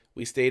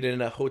we stayed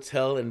in a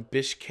hotel in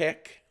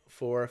Bishkek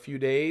for a few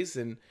days.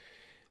 And,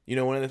 you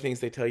know, one of the things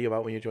they tell you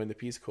about when you join the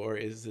Peace Corps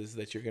is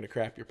that you're going to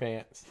crap your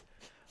pants.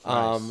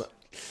 Nice.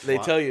 They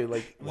tell you,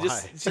 like, Why?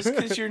 just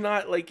because you're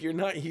not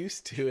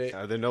used to it.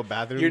 Are there no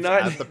bathrooms You're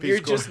not. at the Peace You're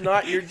Corps? just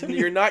not.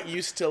 You're not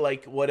used to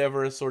like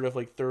whatever sort of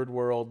like third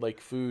world like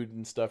food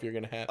and stuff you're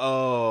gonna have.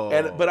 Oh.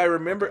 But I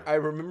remember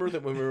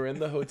that when we were in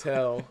the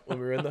hotel in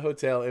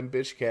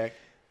Bishkek,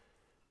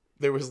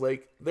 there was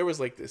like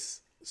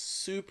this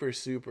super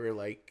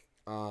like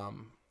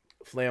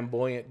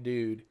flamboyant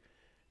dude,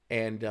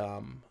 and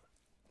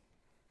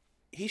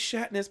he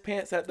shat in his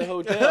pants at the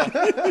hotel.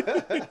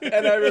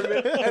 and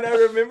I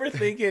remember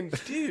thinking,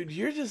 dude,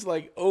 you're just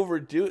like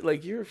overdo,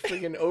 like you're a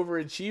freaking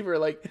overachiever.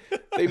 Like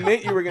they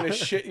meant you were gonna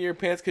shit in your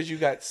pants because you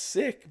got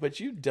sick,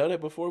 but you done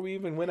it before we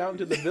even went out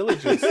into the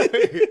villages.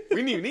 We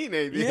didn't even eat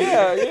anything.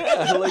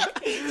 Yeah.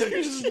 Like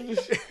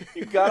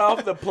you got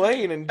off the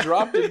plane and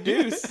dropped a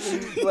deuce.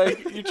 And,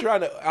 like you're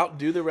trying to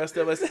outdo the rest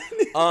of us.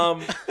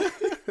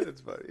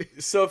 That's funny.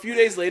 So a few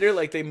days later,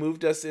 like they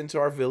moved us into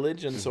our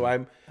village, and so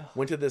I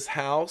went to this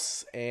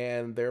house,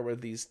 and there were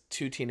these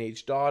 2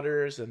 teenage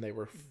daughters, and they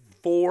were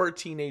 4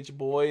 teenage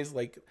boys,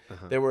 like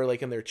they were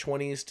like in their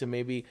 20s to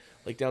maybe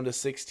like down to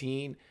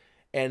 16,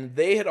 and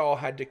they had all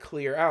had to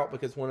clear out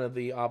because one of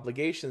the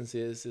obligations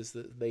is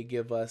that they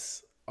give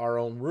us our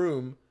own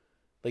room.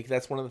 Like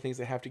that's one of the things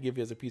they have to give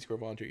you as a Peace Corps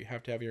volunteer. You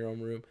have to have your own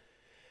room.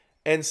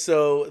 And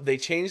so they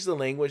changed the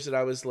language that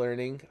I was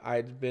learning.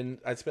 I'd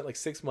spent like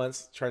 6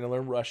 months trying to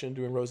learn Russian,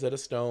 doing Rosetta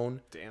Stone.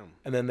 Damn.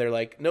 And then they're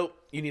like, nope,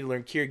 you need to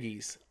learn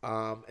Kyrgyz.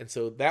 And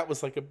so that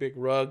was like a big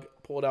rug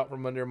pulled out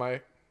from under my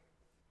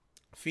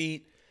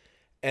feet.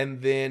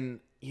 And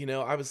then, you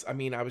know, I'm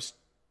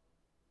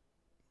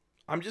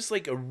just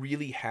like a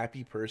really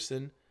happy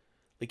person.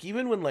 Like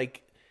even when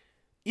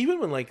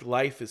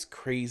life is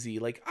crazy,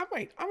 like I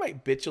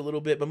might bitch a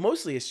little bit, but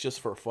mostly it's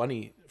just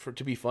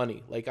to be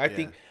funny. Like I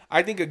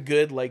think a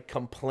good like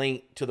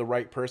complaint to the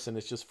right person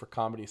is just for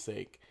comedy's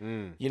sake.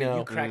 You know,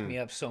 You cracked me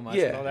up so much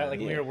Yeah. with all that. Like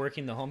when we were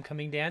working the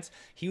homecoming dance,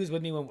 he was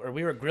with me or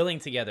we were grilling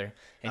together,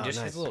 and just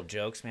his nice. little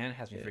jokes, man,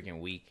 has me freaking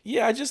weak.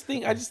 yeah, I just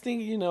think,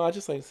 you know, I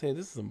just like saying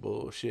this is some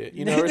bullshit,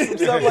 you know, or some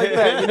stuff like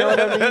that. You know what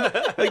I mean?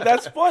 Like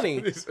that's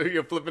funny. So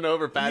you're flipping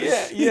over, Patty.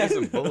 Yeah.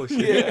 Some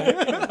bullshit.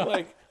 Yeah,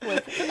 like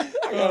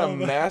I got a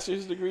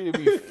master's degree to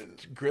be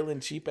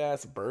grilling cheap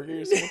ass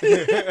burgers.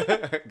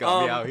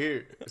 Got me out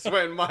here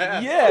sweating my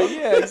ass.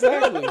 Yeah,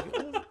 exactly.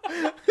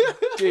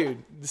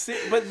 Dude, see,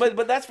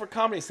 but that's for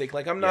comedy's sake.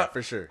 Like I'm not Yeah,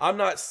 for sure. I'm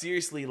not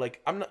seriously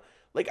like I'm not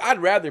like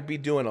I'd rather be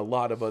doing a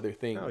lot of other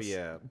things. Oh,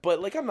 yeah. But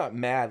like I'm not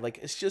mad. Like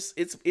it's just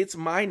it's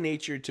my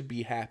nature to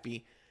be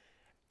happy,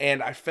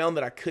 and I found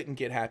that I couldn't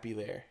get happy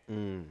there.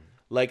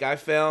 Like I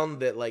found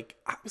that like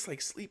I was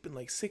like sleeping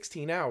like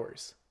 16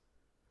 hours.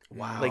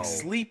 Wow. Like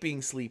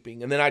sleeping,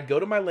 and then I'd go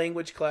to my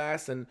language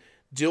class and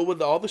deal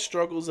with all the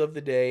struggles of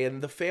the day,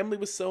 and the family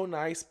was so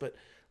nice, but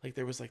like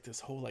there was like this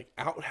whole like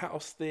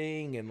outhouse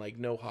thing and like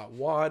no hot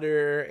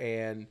water,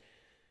 and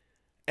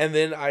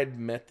then I'd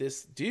met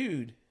this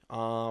dude,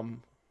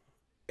 and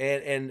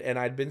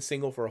I'd been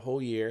single for a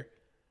whole year,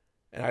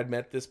 and I'd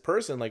met this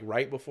person like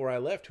right before I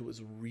left who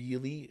was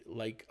really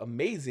like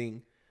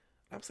amazing.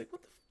 I was like,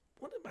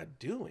 what am I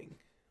doing?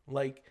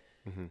 Like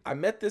I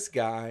met this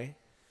guy.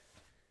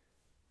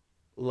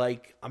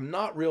 Like I'm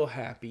not real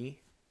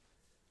happy,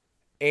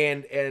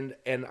 and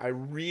I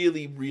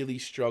really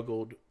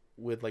struggled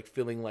with like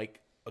feeling like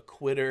a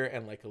quitter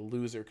and like a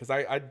loser because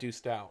I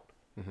deuced out.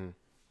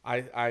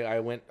 I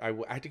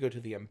had to go to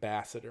the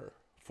ambassador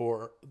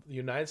for the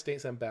United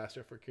States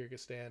ambassador for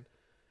Kyrgyzstan,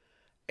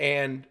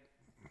 and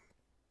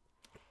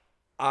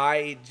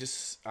I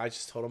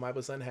just told him I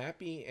was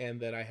unhappy and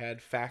that I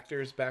had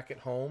factors back at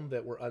home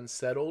that were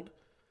unsettled,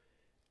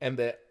 and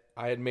that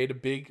I had made a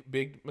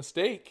big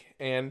mistake.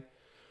 And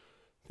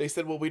they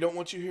said, well, we don't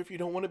want you here if you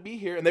don't want to be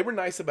here. And they were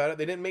nice about it.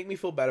 They didn't make me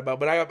feel bad about it,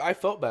 but I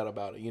felt bad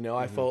about it. You know,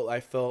 I felt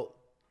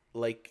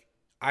like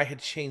I had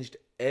changed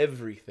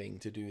everything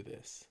to do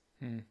this,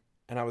 and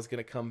I was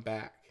going to come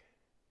back.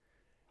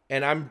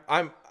 And I'm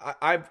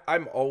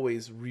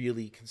always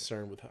really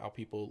concerned with how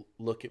people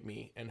look at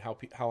me and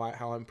how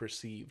I'm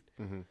perceived.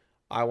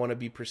 I want to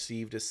be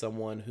perceived as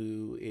someone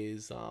who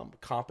is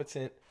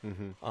competent.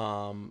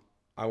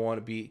 I want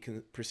to be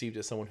perceived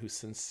as someone who's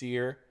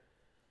sincere.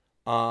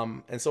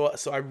 And so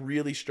I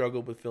really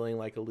struggled with feeling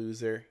like a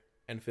loser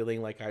and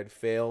feeling like I'd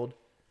failed.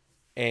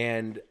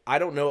 And I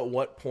don't know at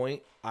what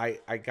point I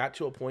got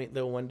to a point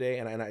though one day,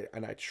 and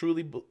I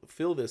truly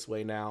feel this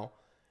way now,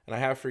 and I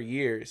have for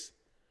years.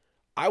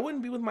 I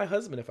wouldn't be with my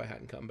husband if I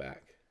hadn't come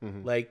back.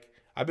 Like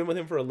I've been with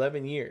him for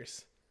 11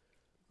 years.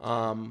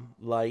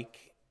 Like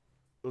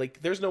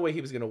there's no way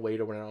he was going to wait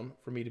around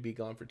for me to be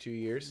gone for 2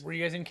 years. Were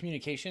you guys in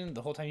communication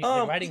the whole time? You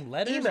were writing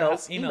letters?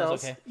 Emails.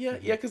 Emails, okay. Yeah,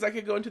 because I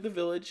could go into the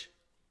village,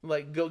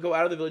 like go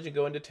out of the village and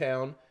go into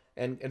town,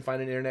 and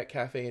find an internet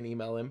cafe and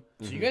email him.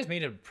 So you guys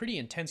made a pretty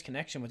intense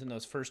connection within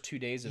those first 2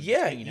 days of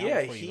Yeah, hanging out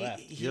yeah. before you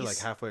left. You're like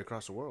halfway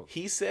across the world.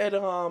 He said,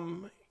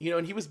 and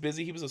he was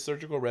busy. He was a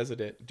surgical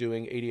resident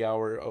doing 80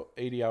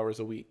 hours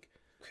a week.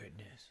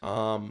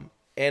 Goodness.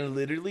 And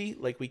literally,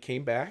 like, we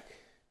came back.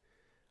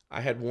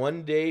 I had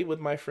one day with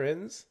my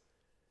friends,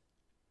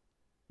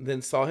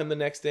 then saw him the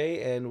next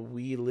day, and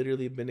we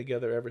literally have been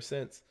together ever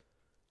since.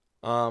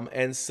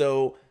 And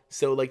so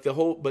like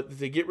but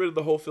to get rid of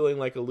the whole feeling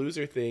like a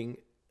loser thing,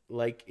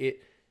 I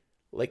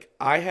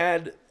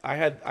had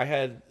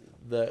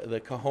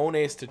the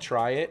cojones to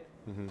try it,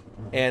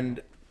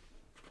 and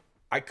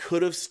I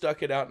could have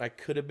stuck it out and I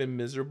could have been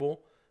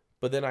miserable,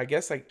 but then I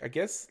guess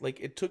like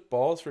it took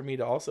balls for me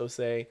to also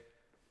say,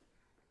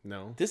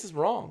 No. this is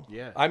wrong.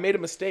 Yeah. I made a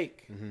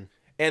mistake.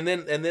 And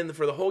then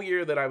for the whole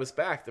year that I was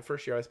back, the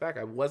first year I was back,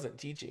 I wasn't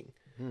teaching.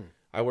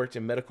 I worked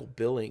in medical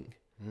billing.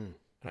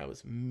 And I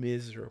was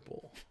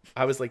miserable.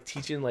 I was like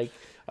teaching,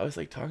 I was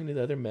like talking to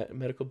the other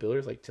medical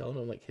billers, like telling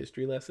them like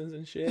history lessons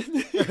and shit.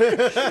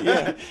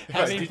 Yeah.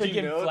 Having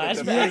freaking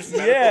flashbacks.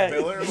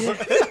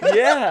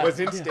 Yeah. Was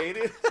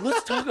instated?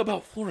 Let's talk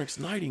about Florence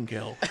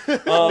Nightingale.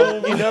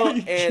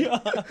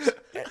 And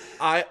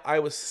I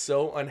was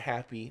so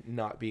unhappy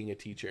not being a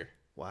teacher.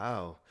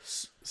 Wow.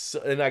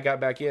 So, and I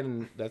got back in,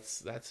 and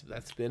that's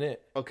been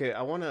it. Okay,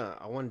 I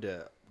wanted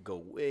to go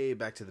way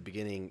back to the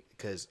beginning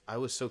because I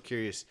was so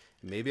curious.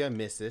 Maybe I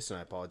missed this, and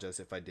I apologize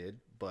if I did.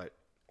 But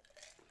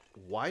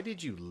why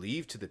did you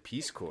leave to the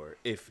Peace Corps?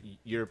 If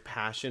you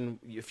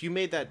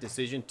made that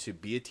decision to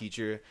be a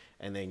teacher,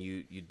 and then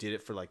you did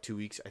it for like 2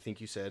 weeks, I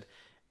think you said,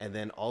 and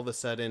then all of a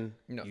sudden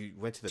you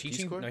went to the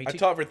Peace Corps. No, I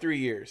taught for 3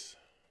 years.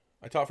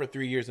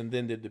 And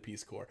then did the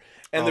Peace Corps.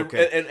 And I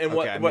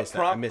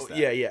missed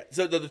that. Yeah.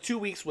 So the 2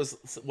 weeks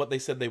was what they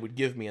said they would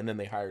give me, and then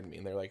they hired me,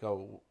 and they're like,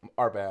 "Oh,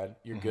 our bad.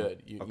 You're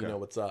good. You know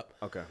what's up."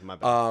 Okay, my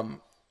bad.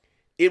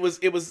 It was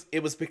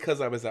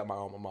because I was at my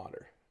alma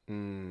mater.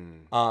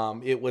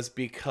 It was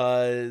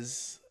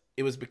because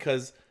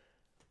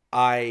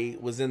I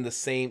was in the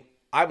same.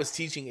 I was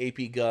teaching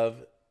AP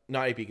Gov,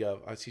 not AP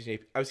Gov. I was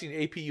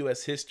teaching AP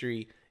US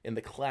History in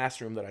the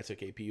classroom that I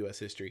took AP US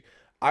History.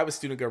 I was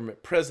student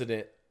government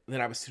president. Then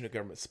I was student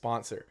government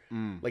sponsor.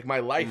 Like, my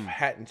life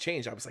hadn't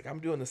changed. I was like, I'm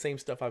doing the same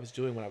stuff I was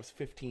doing when I was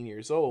 15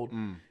 years old,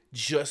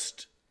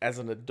 just as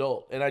an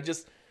adult. And I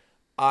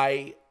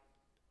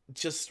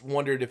just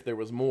wondered if there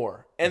was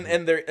more. And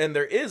there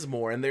is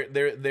more. And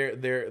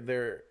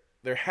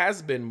there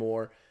has been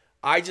more.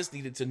 I just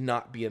needed to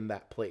not be in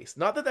that place.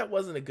 Not that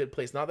wasn't a good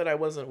place. Not that I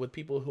wasn't with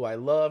people who I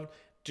loved,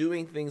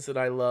 doing things that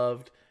I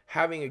loved,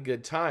 having a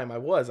good time.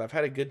 I've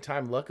had a good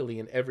time, luckily,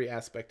 in every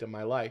aspect of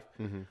my life.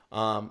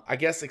 I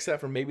guess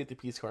except for maybe at the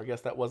Peace Corps, I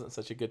guess that wasn't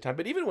such a good time.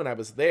 But even when I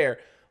was there,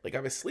 like,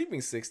 I was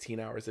sleeping 16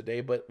 hours a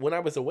day, but when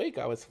I was awake,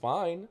 I was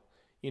fine.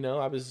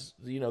 I was,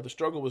 the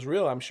struggle was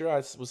real. I'm sure I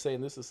was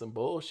saying this is some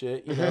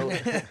bullshit,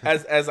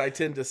 as I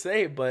tend to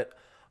say, but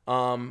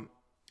I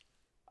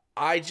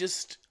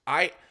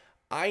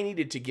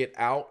needed to get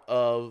out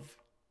of,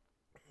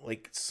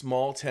 like,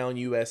 small town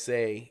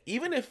USA.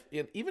 Even if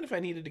I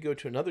needed to go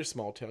to another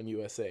small town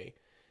USA,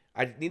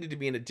 I needed to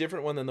be in a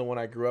different one than the one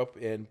I grew up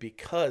in,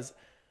 because,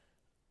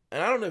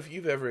 and I don't know if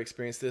you've ever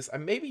experienced this,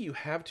 maybe you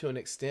have to an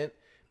extent,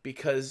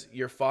 because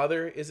your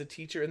father is a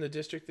teacher in the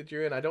district that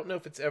you're in. I don't know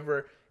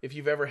if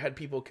you've ever had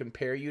people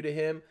compare you to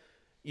him,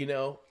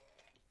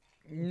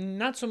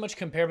 Not so much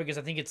compare, because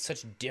I think it's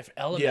such different.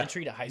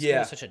 Elementary to high school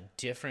is such a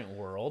different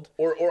world.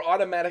 Or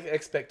automatic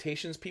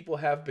expectations people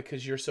have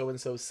because you're so and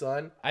so's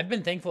son. I've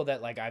been thankful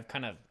that, like, I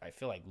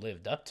feel like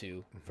lived up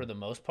to for the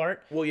most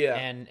part. Well, yeah.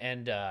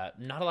 And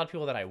not a lot of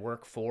people that I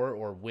work for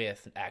or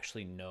with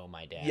actually know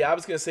my dad. Yeah, I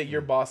was gonna say your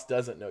boss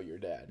doesn't know your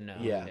dad. No.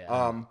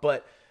 Yeah.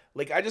 But,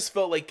 like, I just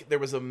felt like there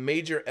was a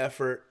major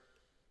effort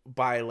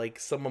by, like,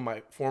 some of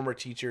my former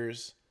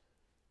teachers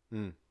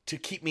to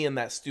keep me in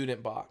that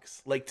student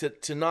box, like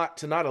to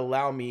not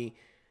allow me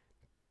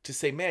to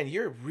say, man,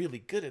 you're really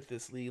good at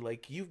this, Lee.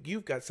 Like,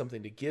 you've got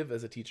something to give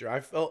as a teacher.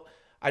 I felt,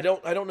 I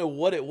don't know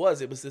what it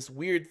was. It was this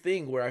weird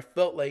thing where I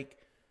felt like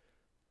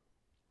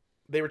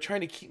they were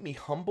trying to keep me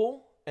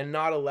humble and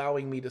not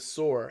allowing me to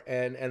soar.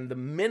 And the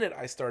minute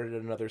I started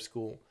at another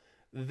school,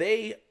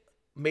 they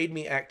made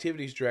me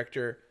activities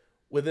director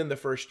within the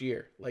first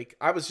year. Like,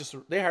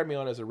 they hired me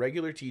on as a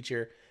regular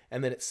teacher.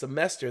 And then at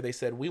semester, they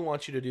said, we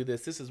want you to do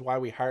this. This is why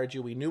we hired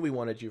you. We knew we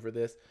wanted you for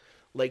this.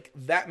 Like,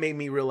 that made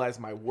me realize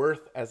my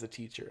worth as a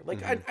teacher. Like,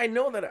 I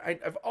know that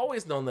I've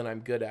always known that I'm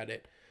good at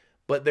it.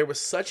 But there was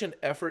such an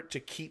effort to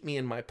keep me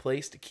in my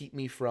place, to keep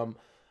me from,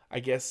 I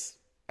guess,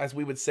 as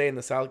we would say in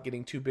the South,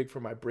 getting too big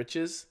for my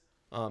britches.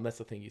 That's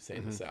the thing you say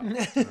in the South.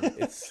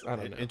 It's, I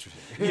don't know.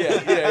 Interesting.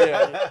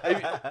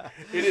 Yeah.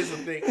 It is a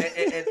thing.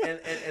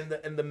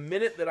 And the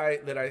minute that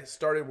I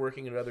started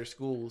working at other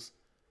schools,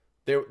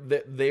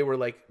 they were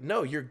like,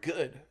 no, you're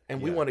good,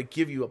 and we want to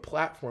give you a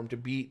platform to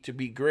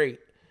be great.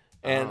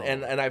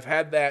 And I've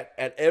had that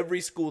at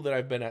every school that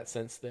I've been at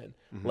since then.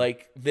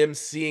 Like, them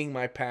seeing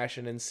my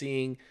passion and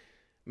seeing,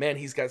 man,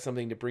 he's got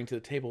something to bring to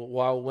the table.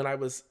 While when I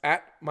was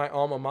at my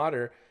alma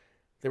mater,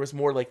 there was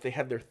more like they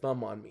had their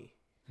thumb on me.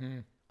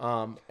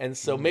 And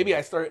so maybe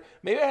I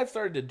had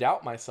started to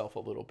doubt myself a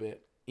little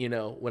bit, you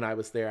know, when I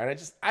was there.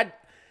 And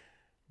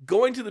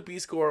going to the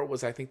Peace Corps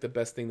was, I think, the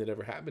best thing that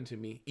ever happened to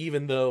me,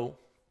 even though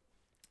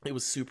it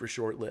was super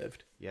short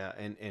lived. Yeah,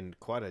 and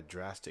quite a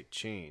drastic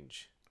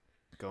change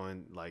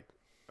going like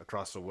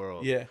across the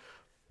world. Yeah.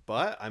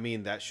 But I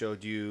mean, that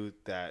showed you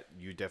that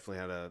you definitely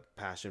had a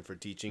passion for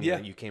teaching. Yeah.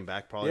 And you came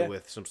back probably Yeah.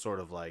 with some sort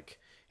of like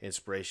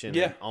inspiration.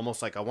 Yeah. And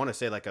almost like, I want to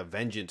say like a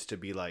vengeance to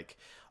be like,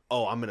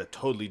 oh, I'm going to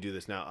totally do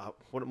this now.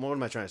 What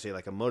am I trying to say?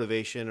 Like a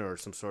motivation or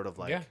some sort of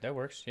like. Yeah, that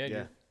works.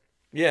 Yeah,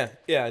 Yeah.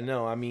 Yeah.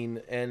 No, I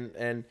mean,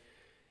 and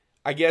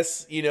I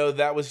guess, you know,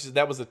 that was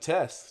a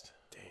test.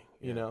 Dang.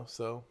 You know,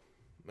 so,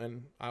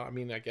 and I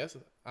mean, I guess,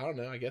 I don't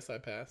know. I guess I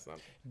passed.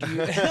 Do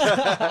you,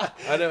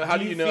 I know. How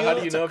do you know? How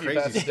do you know if you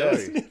passed the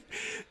test?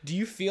 do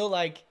you feel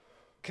like,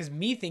 because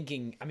me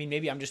thinking, I mean,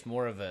 maybe I'm just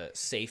more of a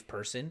safe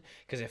person,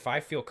 because if I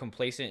feel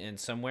complacent in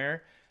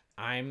somewhere,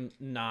 I'm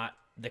not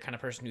the kind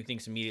of person who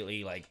thinks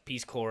immediately like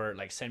Peace Corps,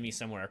 like send me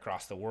somewhere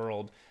across the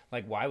world.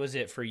 Like, why was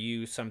it for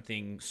you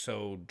something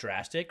so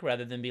drastic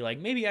rather than be like,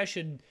 maybe I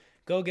should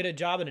go get a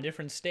job in a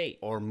different state?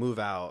 Or move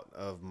out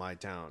of my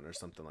town or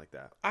something like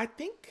that. I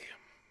think,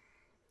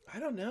 I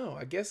don't know.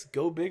 I guess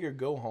go big or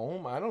go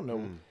home. I don't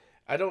know.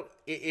 I don't.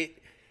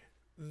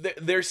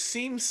 There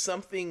seems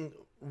something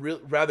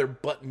rather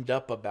buttoned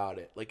up about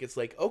it. Like, it's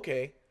like,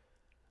 okay,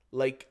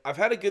 like I've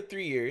had a good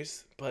 3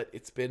 years, but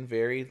it's been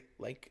very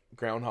like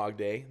Groundhog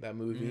Day, that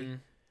movie.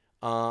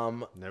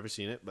 Never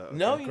seen it, but okay.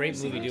 No, you Great never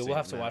seen movie, it? dude. We'll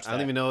have to watch I don't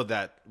that. even know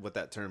what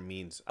that term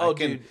means. Oh,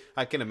 dude, dude.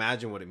 I can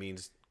imagine what it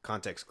means.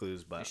 Context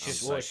clues, but It's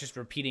just, I'm well, just it's just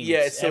repeating. Yeah,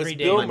 it's so every it's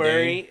day. Bill mundane.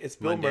 Murray. It's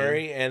Bill Mundane.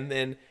 Murray, and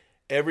then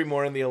every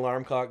morning the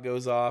alarm clock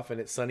goes off,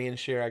 and it's Sonny and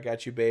Cher, I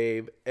Got You,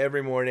 Babe,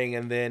 every morning,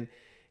 and then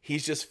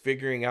he's just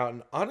figuring out.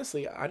 And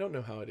honestly, I don't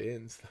know how it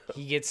ends.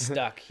 He gets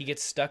stuck. He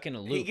gets stuck in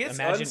a loop. He gets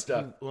Imagine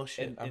unstuck. Well,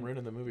 shit, and- I'm and-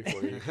 ruining the movie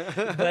for you.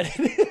 But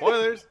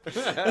spoilers.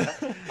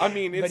 I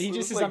mean, it's, But he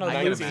just it's is on a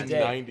like loop each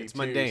day. 1992, It's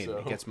mundane. so-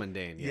 It gets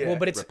mundane. Yeah. well,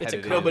 but it's a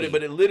Repetitive. No, comedy.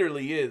 but it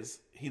literally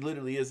is. He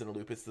literally is in a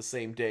loop. It's the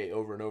same day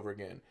over and over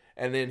again,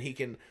 and then he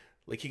can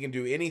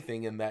do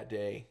anything in that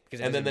day, 'Cause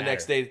it and then the doesn't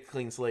next matter. day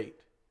clean slate.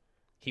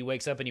 He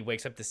wakes up and he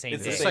wakes up the same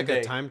It's day. the It's same like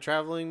day. a time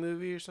traveling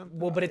movie or something.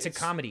 Well, but it's a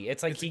comedy.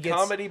 It's like It's he a gets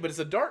comedy, but it's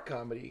a dark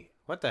comedy.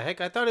 What the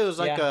heck? I thought it was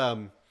like Yeah.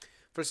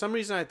 for some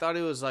reason I thought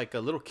it was like a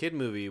little kid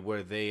movie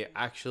where they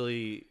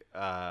actually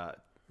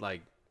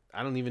like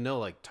I don't even know,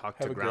 like talk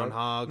to Have a ground-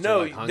 groundhogs No,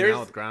 or like hung there's-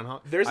 out with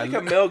groundhog. There's I like a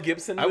lo- Mel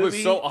Gibson movie. I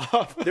was so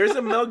off. There's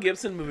a Mel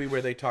Gibson movie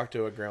where they talk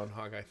to a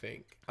groundhog, I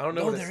think. I don't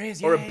know. Oh, what it's- there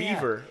is, or yeah, a yeah.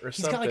 beaver or He's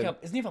something. got like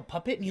a, isn't he have a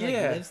puppet and he like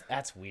Yeah. lives?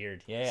 That's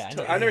weird. Yeah, I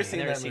know. I've never seen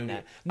that seen movie.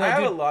 that. No, I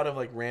have dude, a lot of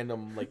like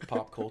random like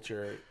pop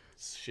culture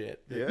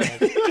shit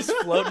just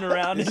floating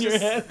around in your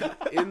head.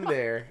 in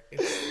there.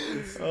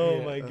 It's, Oh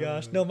yeah. my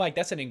gosh. No, Mike,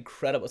 that's an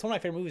incredible. It's one of my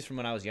favorite movies from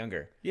when I was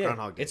younger. Yeah.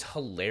 Groundhog Day. It's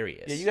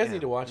hilarious. Yeah, you guys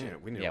need to watch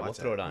it. We need to Yeah, watch we'll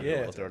that. throw it on.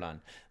 Yeah. We'll throw it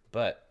on.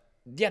 But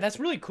yeah, that's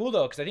really cool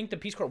though, because I think the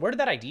Peace Corps. Where did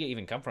that idea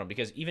even come from?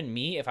 Because even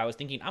me, if I was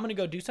thinking I'm gonna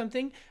go do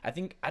something, I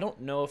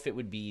don't know if it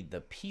would be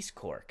the Peace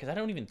Corps, because I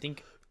don't even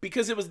think.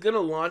 Because it was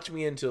gonna launch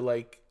me into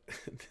like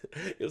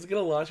it was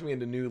gonna launch me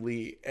into New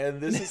Lee,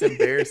 and this is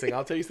embarrassing.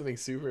 I'll tell you something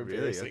super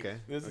embarrassing. Okay.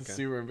 This is Okay.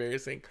 super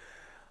embarrassing.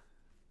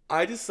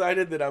 I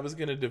decided that I was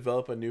gonna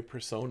develop a new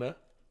persona,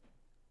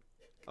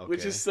 which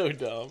Okay. is so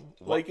dumb.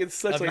 Like it's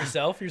such Of like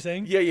yourself, you're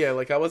saying? yeah.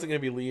 Like I wasn't gonna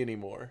be Lee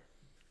anymore.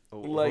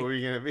 like- Who are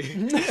you gonna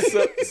be?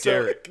 So,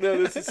 Derek. No,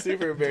 this is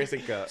super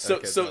embarrassing. Okay, So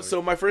okay, so tell me.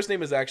 so my first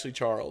name is actually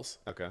Charles.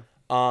 Okay.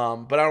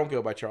 But I don't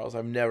go by Charles.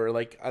 I've never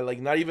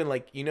not even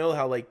like, you know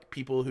how like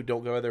people who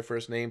don't go by their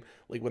first name,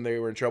 like when they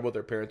were in trouble,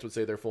 their parents would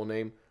say their full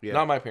name. Yeah.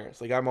 Not my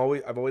parents. Like I've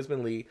always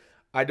been Lee.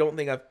 I don't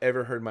think I've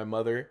ever heard my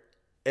mother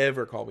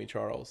ever call me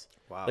Charles.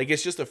 Wow. Like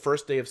it's just a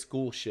first day of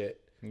school shit.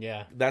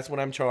 Yeah. That's when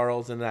I'm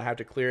Charles, and I have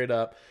to clear it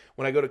up.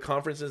 When I go to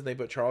conferences and they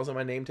put Charles on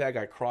my name tag,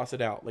 I cross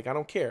it out. Like I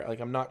don't care.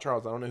 Like I'm not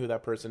Charles. I don't know who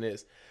that person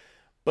is.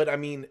 But I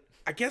mean,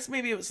 I guess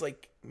maybe I was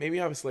like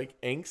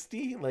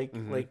angsty,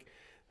 like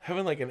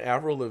having like an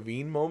Avril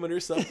Lavigne moment or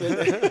something.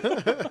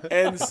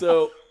 And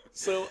so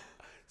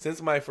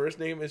since my first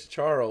name is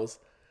Charles,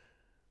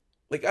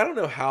 like I don't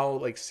know how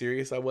like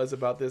serious I was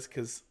about this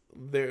because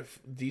their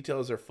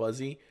details are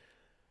fuzzy.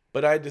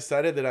 But I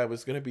decided that I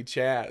was gonna be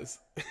Chaz.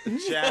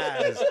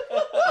 Jazz.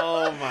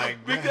 Oh my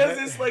god. Because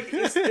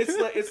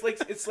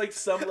it's like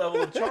some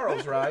level of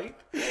Charles, right?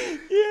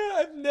 Yeah,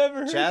 I've never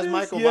heard Chaz this.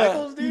 Michael Yeah.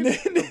 Michaels, dude.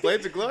 From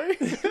Blades of Glory.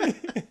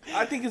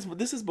 I think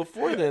this is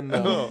before then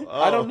though. Oh.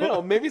 I don't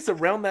know. Maybe it's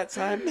around that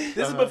time.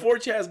 This is before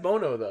Chaz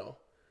Bono though.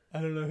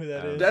 I don't know who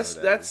that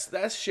is.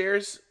 That's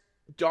Cher's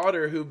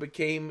daughter who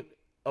became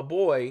a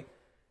boy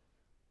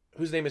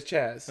whose name is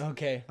Chaz.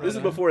 Okay. This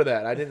is before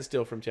that. I didn't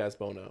steal from Chaz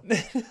Bono.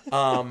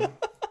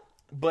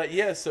 But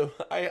yeah, so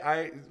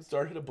I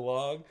started a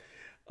blog.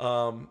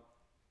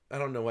 I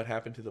don't know what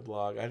happened to the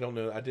blog. I don't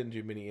know. I didn't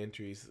do many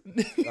entries.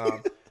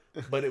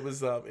 But it was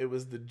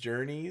the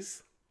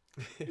Journeys.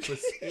 It was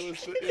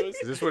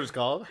Is this what it's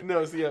called?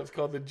 no, so yeah, it's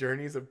called The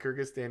Journeys of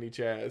Kyrgyzstani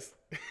Chaz.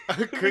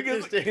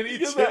 Kyrgyzstani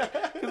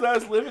Because I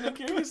was living in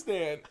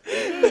Kyrgyzstan.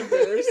 Isn't that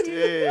embarrassing?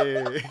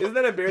 Hey. Isn't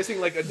that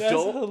embarrassing? Like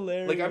adult,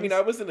 hilarious. like I mean,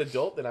 I was an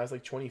adult then. I was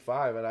like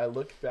 25, and I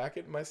look back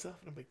at myself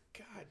and I'm like,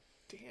 God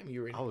damn,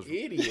 you were an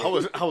idiot.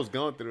 I was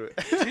going through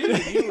it.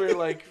 Dude, you were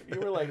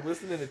like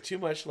listening to too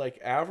much like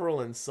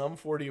Avril and Sum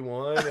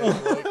 41,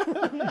 and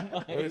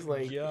like it was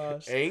like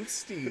gosh.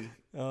 angsty.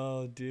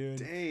 Oh, dude.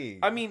 Dang.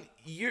 I mean,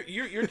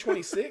 you're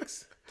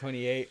 26,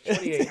 28.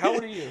 28. How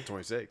old are you?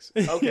 26.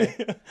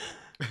 Okay.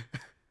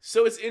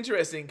 So it's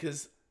interesting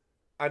because,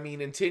 I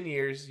mean, in 10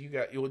 years,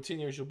 10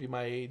 years you'll be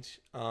my age.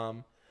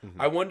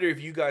 I wonder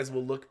if you guys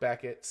will look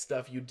back at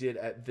stuff you did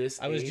at this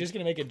age. I was just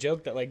going to make a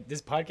joke that, like,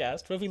 this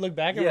podcast, what if we look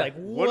back and Yeah.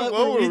 we're like,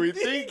 What were we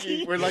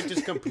thinking? We're like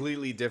just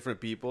completely different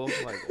people.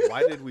 Like,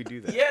 why did we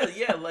do that? Yeah.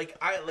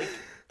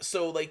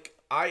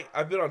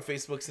 I've been on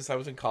Facebook since I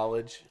was in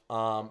college.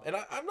 And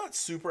I'm not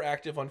super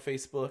active on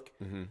Facebook.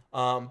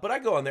 But I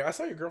go on there. I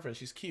saw your girlfriend.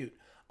 She's cute.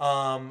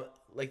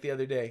 Like the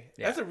other day.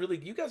 Yeah.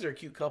 You guys are a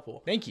cute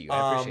couple. Thank you.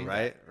 I appreciate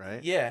that.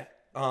 Right? Yeah.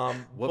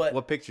 But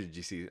What picture did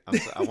you see?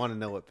 I want to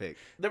know what pic.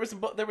 there was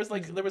like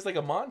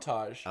a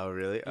montage. Oh,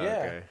 really? Oh, Yeah.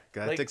 okay.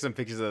 'Cause I Like- took some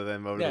pictures of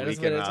them over Yeah, the that's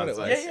weekend. what- and I that's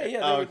was what it like, was. Yeah.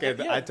 Oh, they okay.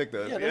 were- yeah. I took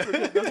those. Yeah, those were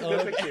good. Those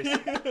were good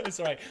pictures. It's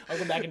all right. I'll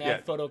go back and Yeah.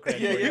 add photo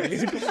credit.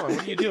 Yeah. Come on,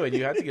 what are you doing?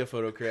 You have to get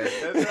photo credit.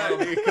 That's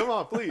right. Come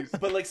on, please.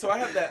 But like, so I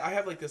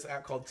have like this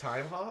app called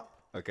Time Hop,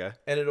 Okay.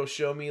 and it'll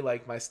show me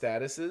like my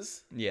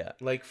statuses, Yeah.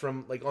 like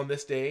from like on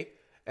this day,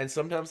 and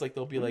sometimes like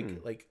there'll be like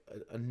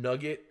a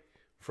nugget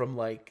from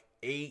like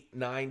 8,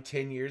 9,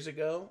 10 years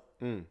ago,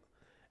 and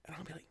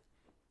I'll be like,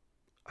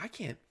 I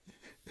can't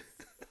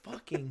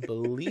fucking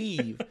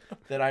believe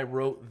that I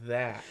wrote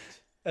that.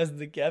 As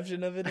the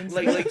caption of it.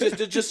 Like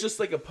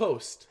just like a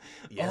post.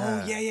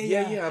 Yeah. Oh, yeah.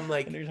 Yeah. I'm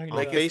like, I know you're talking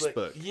like about. it's like-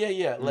 Facebook.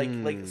 yeah.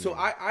 Like so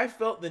I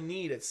felt the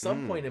need at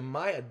some point in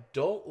my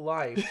adult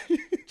life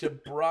to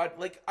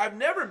like I've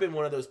never been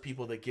one of those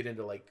people that get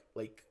into like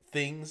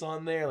things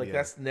on there. Like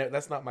Yeah.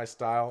 that's not my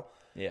style.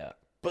 Yeah.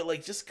 But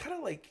like just kind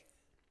of like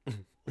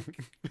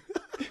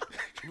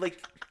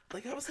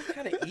like I was like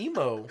kind of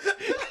emo.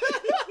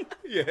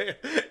 Yeah.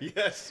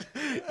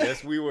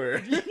 Yes, we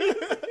were.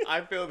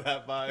 I feel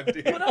that vibe,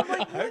 dude. But I'm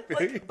like,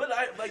 what? But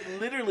I like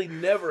literally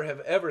never have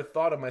ever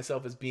thought of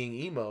myself as being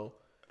emo.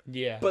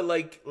 Yeah. But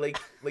like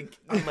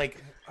I'm like,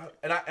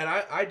 and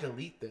I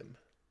delete them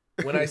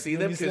when I see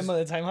them you see them because on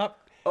the time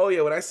hop? oh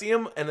yeah, when I see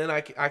them and then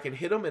I can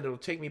hit them and it'll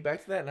take me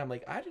back to that and I'm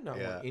like, I do not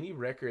Yeah. want any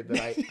record that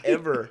I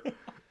ever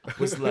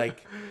was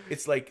like.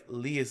 It's like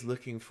Lee is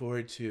looking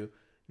forward to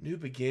new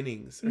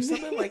beginnings or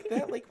something like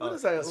that. Like what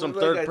is that? Some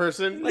like third a-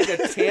 person? like a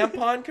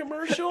tampon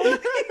commercial.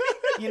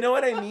 You know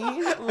what I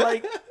mean?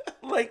 Like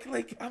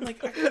I'm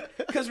like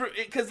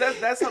because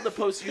that's how the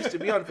post used to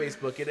be on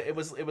Facebook. It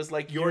was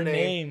like your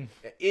name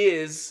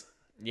is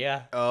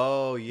Yeah.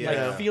 Oh,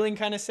 yeah. Like feeling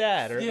kind of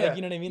sad, or Yeah. like,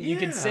 you know what I mean. You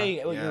can Yeah. say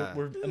Yeah.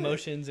 your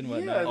emotions and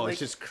whatnot. Yeah. Oh, like- it's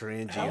just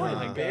cringy. how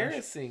my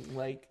embarrassing.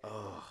 Like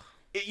Oh.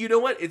 you know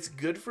what? It's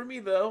good for me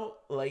though.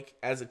 Like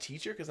as a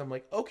teacher, because I'm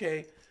like,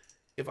 okay,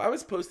 if I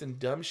was posting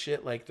dumb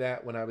shit like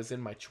that when I was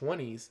in my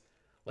 20s,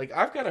 like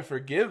I've got to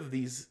forgive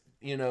these,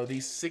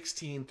 these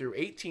 16 through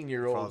 18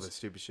 For all the olds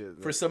stupid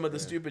shit. for some of the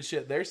stupid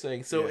shit they're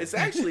saying. So Yeah.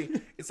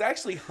 it's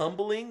actually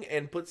humbling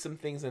and puts some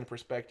things in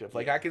perspective.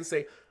 Like I can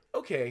say,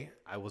 okay,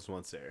 I was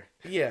once there.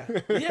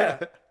 yeah.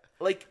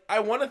 Like I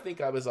want to think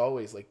I was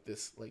always like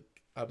this. Like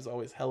I was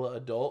always hella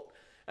adult,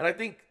 and I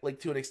think like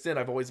to an extent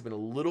I've always been a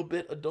little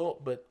bit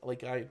adult, but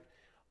like I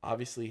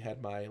obviously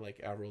had my like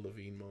Avril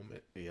Lavigne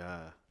moment. Yeah.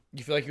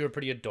 You feel like you were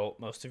pretty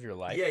adult most of your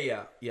life.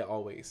 Yeah,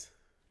 always.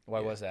 Why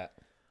was that?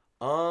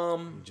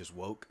 You just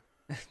woke.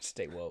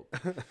 Stay woke.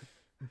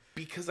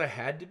 Because I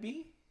had to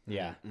be.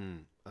 Yeah. Do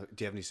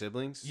you have any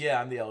siblings?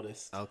 Yeah, I'm the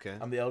eldest. Okay.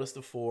 I'm the eldest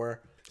of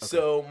 4.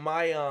 So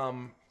my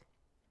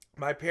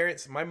my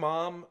parents, my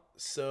mom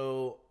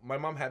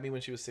had me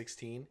when she was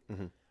 16.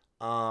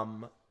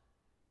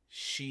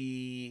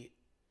 She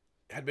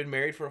had been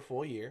married for a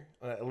full year,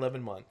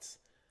 11 months.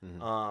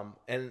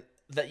 And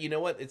that, you know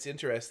what? It's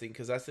interesting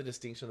because that's the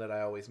distinction that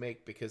I always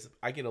make, because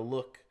I get a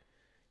look.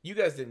 You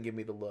guys didn't give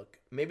me the look.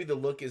 Maybe the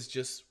look is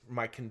just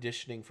my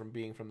conditioning from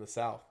being from the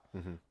South.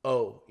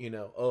 Oh,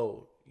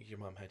 your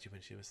mom had you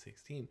when she was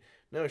 16.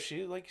 No,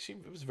 she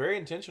was very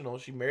intentional.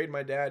 She married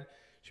my dad.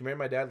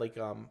 Like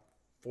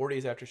 4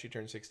 days after she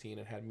turned 16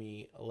 and had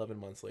me 11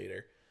 months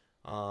later.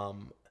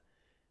 And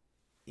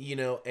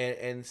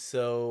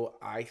so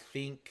I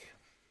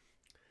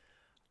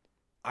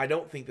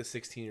don't think the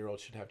 16-year-old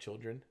should have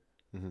children.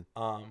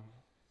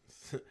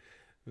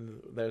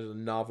 There's a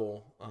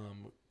novel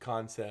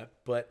concept,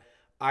 but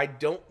I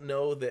don't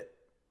know that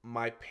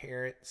my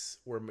parents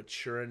were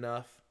mature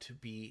enough to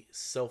be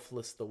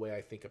selfless the way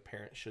I think a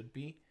parent should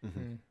be.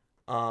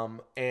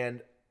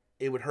 And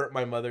it would hurt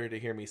my mother to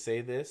hear me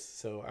say this,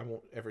 so I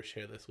won't ever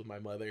share this with my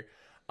mother.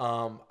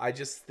 I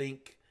just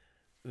think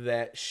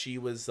that she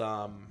was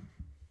I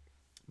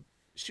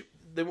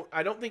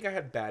don't think I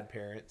had bad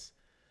parents.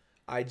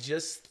 I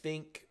just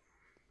think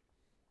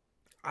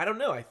I don't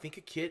know. I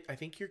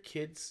think your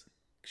kids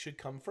should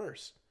come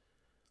first.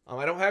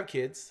 I don't have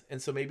kids,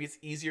 and so maybe it's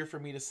easier for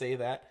me to say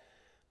that.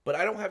 But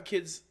I don't have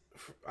kids.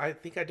 I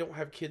think I don't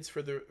have kids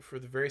for the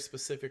very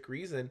specific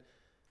reason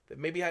that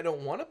maybe I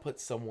don't want to put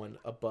someone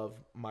above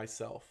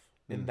myself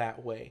in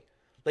that way.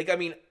 Like, I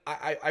mean,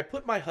 I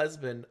put my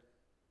husband.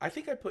 I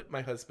think I put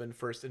my husband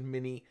first in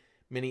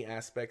many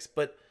aspects,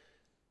 but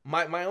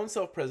my own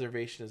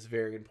self-preservation is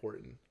very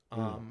important.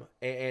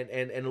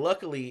 And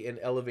luckily, in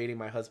elevating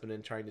my husband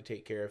and trying to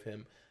take care of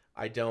him,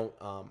 I don't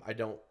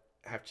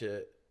have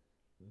to,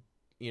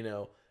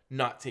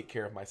 not take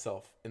care of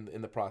myself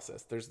in the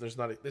process. There's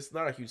not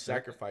a huge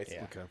sacrifice.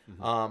 Yeah. Okay.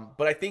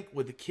 But I think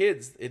with the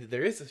kids,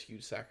 there is a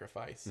huge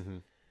sacrifice.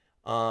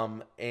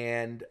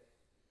 And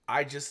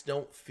I just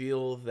don't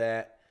feel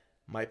that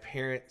my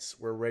parents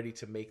were ready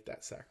to make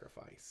that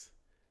sacrifice.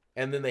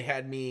 And then they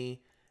had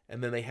me,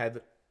 and then they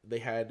had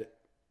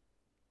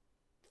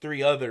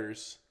 3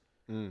 others.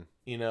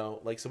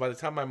 Like, so by the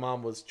time my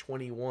mom was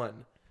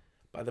 21,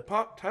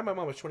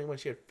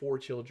 she had 4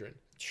 children.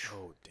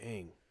 Oh,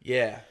 dang.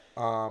 Yeah.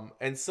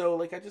 And so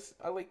like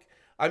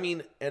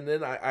and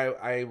then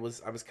I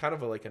was kind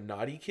of a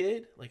naughty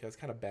kid. Like, I was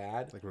kind of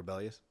bad. Like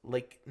rebellious?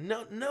 Like,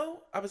 no,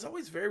 I was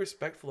always very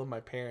respectful of my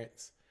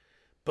parents.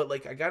 But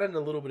like, I got in a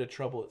little bit of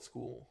trouble at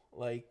school.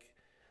 Like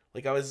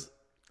I was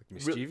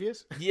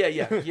Mischievous?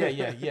 Yeah.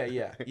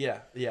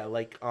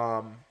 Like,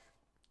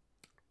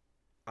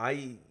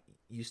 I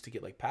used to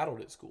get like paddled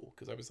at school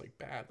because I was like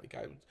bad. Like,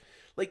 I was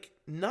like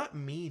not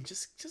mean,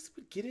 just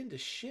would get into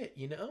shit,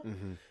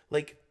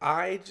 Like,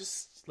 I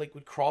just like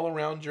would crawl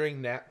around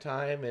during nap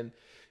time, and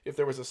if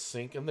there was a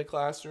sink in the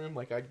classroom,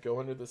 like I'd go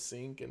under the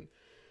sink and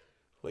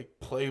like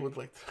play with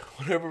like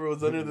whatever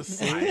was under the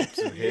sink.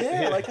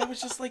 Yeah, like I was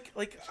just like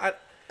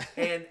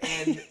and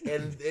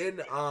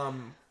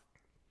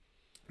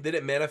then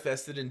it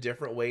manifested in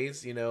different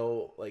ways,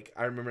 like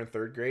I remember in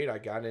 3rd grade I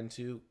got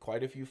into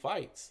quite a few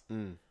fights.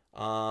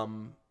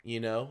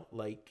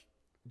 Like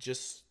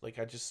just like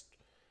I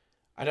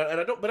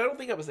don't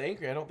think I was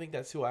angry. I don't think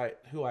that's who I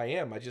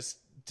am. I just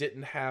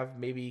didn't have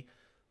maybe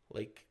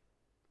like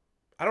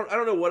I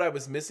don't know what I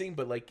was missing,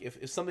 but like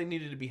if something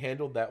needed to be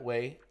handled that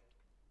way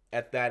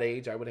at that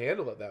age, I would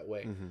handle it that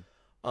way.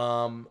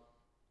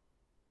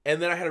 And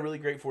then I had a really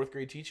great 4th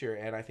grade teacher,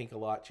 and I think a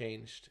lot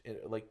changed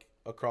like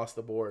across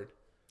the board.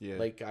 Yeah.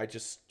 Like, I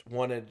just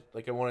wanted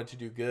to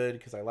do good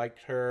because I liked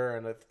her,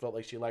 and I felt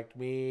like she liked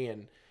me.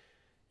 And,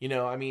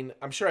 I mean,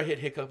 I'm sure I hit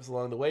hiccups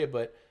along the way,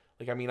 but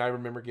like, I mean, I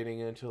remember getting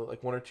into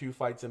like 1 or 2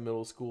 fights in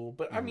middle school,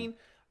 but I mean,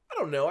 I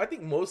don't know. I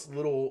think most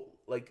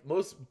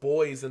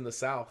boys in the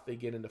South, they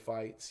get into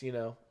fights,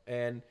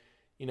 and,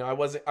 I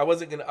wasn't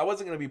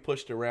going to be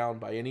pushed around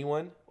by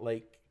anyone.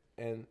 Like,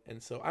 and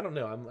so I don't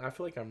know. I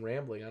feel like I'm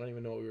rambling. I don't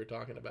even know what we were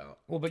talking about.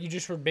 Well, but you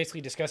just were basically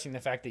discussing the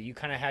fact that you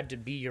kind of had to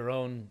be your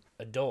own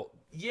adult.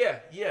 Yeah.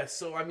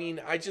 So I mean,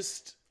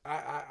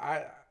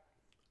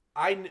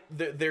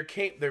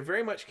 there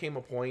very much came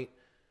a point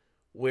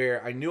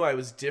where I knew I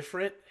was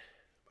different.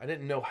 I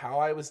didn't know how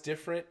I was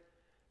different,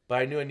 but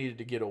I knew I needed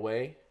to get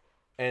away.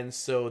 And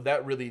so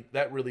that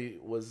really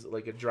was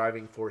like a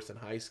driving force in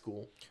high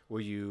school.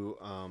 Were you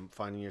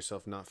finding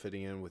yourself not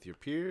fitting in with your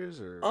peers,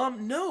 or?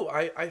 No,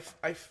 I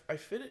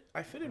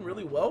fit in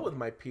really well with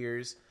my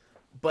peers,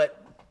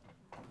 but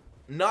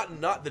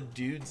not the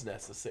dudes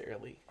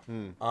necessarily.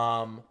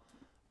 I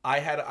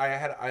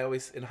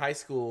always in high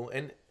school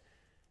I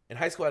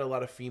had a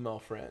lot of female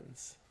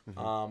friends.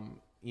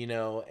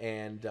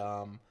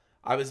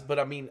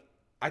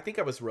 I think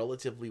I was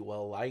relatively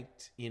well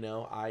liked.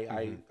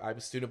 I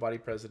was student body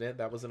president.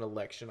 That was an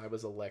election. I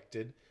was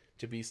elected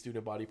to be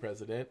student body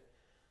president.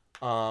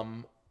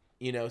 So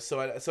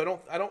I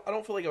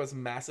don't feel like I was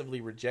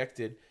massively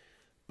rejected,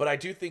 but I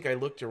do think I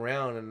looked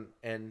around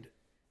and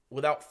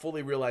without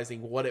fully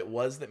realizing what it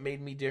was that made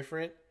me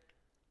different,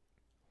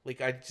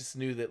 like I just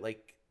knew that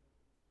like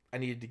I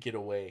needed to get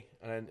away.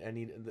 And I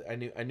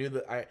knew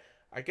that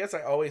I guess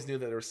I always knew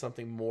that there was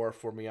something more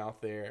for me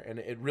out there, and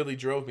it really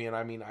drove me. And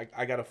I mean,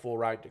 I got a full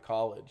ride to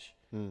college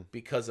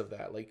because of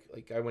that.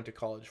 Like I went to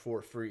college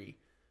for free,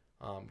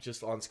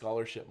 just on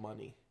scholarship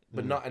money,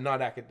 but not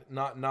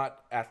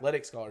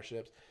athletic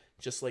scholarships,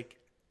 just like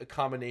a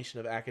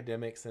combination of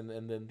academics and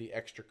then the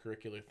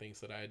extracurricular things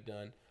that I had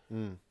done.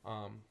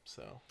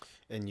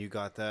 And you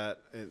got that?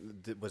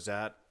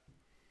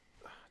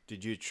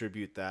 Did you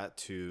attribute that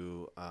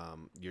to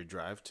your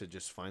drive to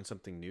just find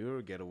something new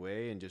or get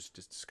away and just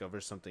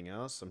discover something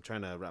else? I'm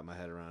trying to wrap my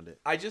head around it.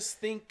 I just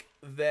think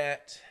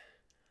that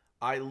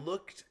I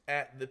looked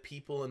at the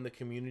people in the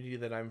community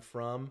that I'm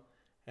from,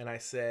 and I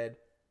said,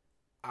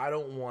 I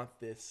don't want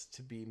this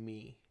to be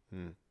me.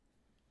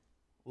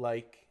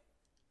 Like,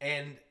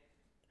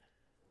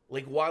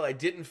 while I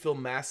didn't feel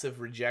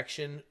massive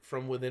rejection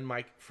from within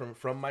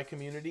from my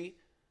community,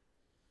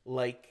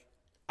 like,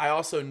 I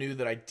also knew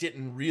that I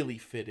didn't really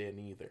fit in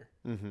either.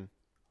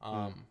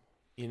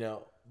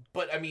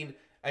 But I mean,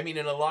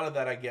 in a lot of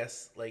that, I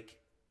guess, like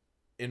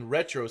in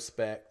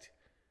retrospect,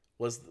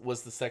 was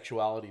the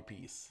sexuality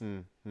piece.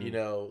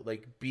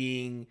 Like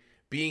being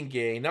being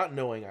gay, not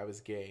knowing I was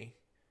gay,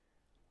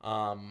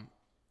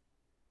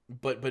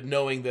 but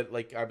knowing that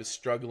like I was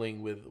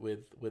struggling with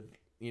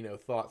you know,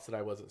 thoughts that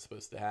I wasn't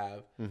supposed to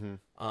have.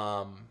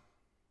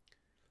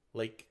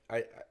 Like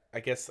I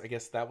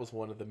guess that was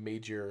one of the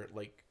major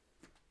like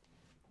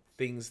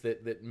things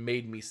that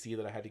made me see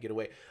that I had to get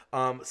away.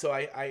 So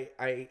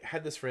I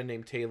had this friend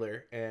named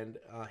Taylor, and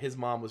his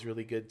mom was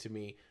really good to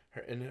me.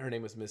 Her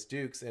name was Miss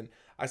Dukes, and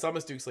I saw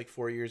Miss Dukes like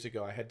 4 years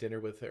ago. I had dinner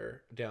with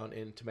her down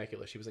in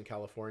Temecula. She was in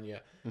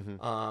California.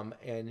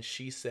 And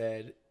she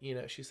said, you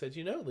know,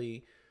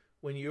 Lee,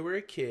 when you were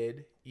a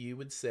kid, you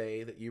would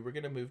say that you were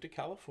going to move to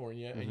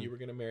California and you were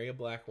going to marry a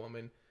black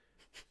woman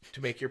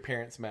to make your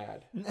parents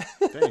mad.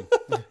 Dang.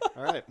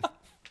 All right.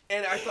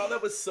 And I thought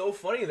that was so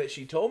funny that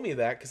she told me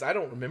that, because I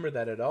don't remember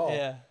that at all.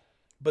 Yeah.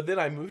 But then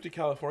I moved to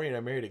California and I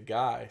married a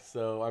guy.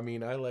 So I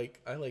mean, I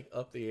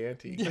up the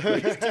ante. To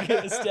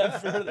get a step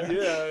further.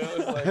 Yeah, I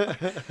was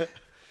like,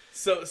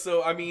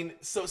 so I mean,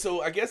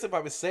 so I guess if I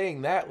was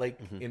saying that, like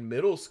in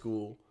middle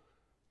school,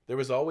 there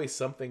was always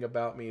something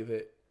about me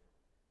that,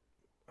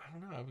 I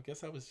don't know, I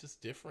guess I was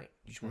just different.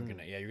 You just weren't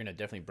gonna, you're gonna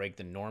definitely break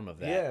the norm of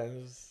that. Yeah. It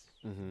was,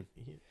 I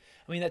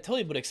mean, that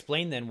totally would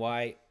explain then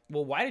why.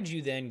 Well, why did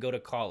you then go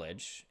to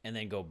college and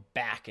then go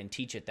back and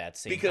teach at that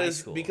same high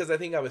school? Because I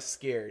think I was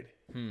scared.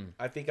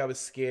 I think I was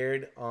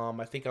scared.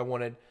 I think I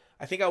wanted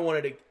a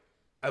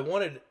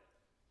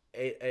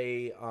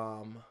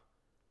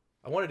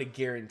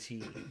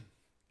guarantee.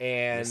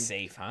 And It was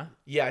safe, huh?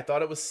 yeah, I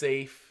thought it was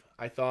safe.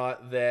 I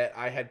thought that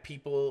I had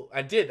people.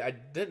 I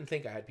didn't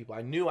think I had people.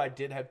 I knew I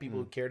did have people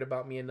who cared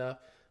about me enough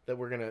that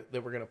were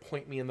gonna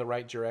point me in the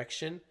right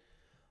direction.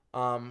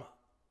 I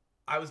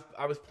was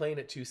playing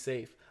it too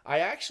safe.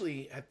 I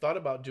actually had thought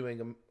about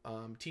doing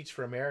Teach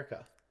for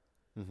America.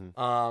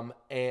 And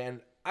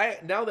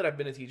now that I've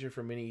been a teacher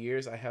for many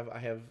years, I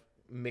have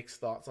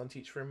mixed thoughts on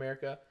Teach for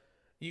America.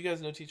 You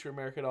guys know Teach for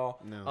America at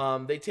all?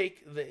 No. They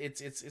take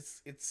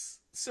it's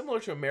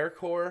similar to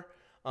AmeriCorps.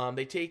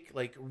 They take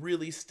like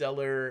really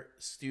stellar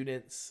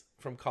students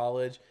from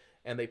college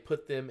and they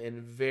put them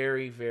in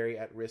very, very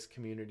at-risk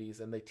communities,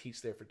 and they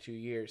teach there for 2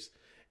 years.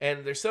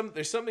 And there's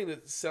something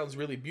that sounds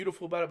really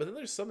beautiful about it, but then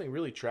there's something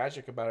really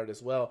tragic about it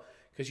as well,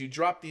 because you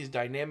drop these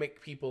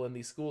dynamic people in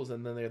these schools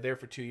and then they're there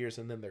for 2 years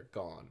and then they're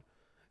gone.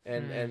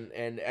 And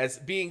as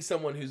being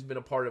someone who's been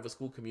a part of a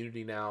school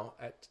community now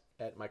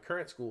at my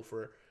current school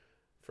for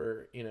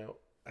you know,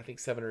 I think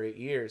 7 or 8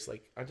 years,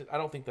 like I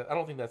don't think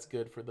that's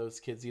good for those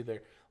kids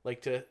either.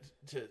 Like to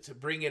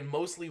bring in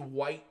mostly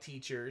white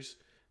teachers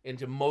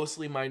into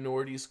mostly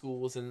minority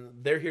schools,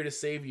 and they're here to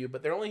save you,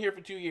 but they're only here for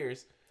 2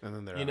 years. And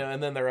then they're out.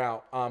 And then they're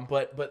out.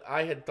 But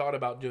I had thought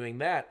about doing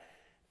that,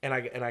 and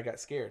I got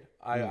scared.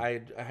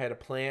 I had a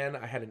plan.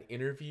 I had an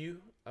interview.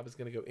 I was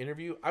gonna go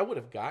interview. I would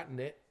have gotten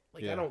it.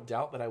 Like I don't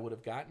doubt that I would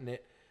have gotten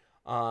it.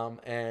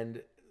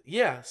 And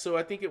yeah, so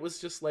I think it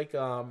was just like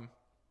kind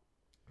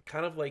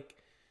of like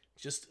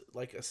just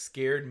like a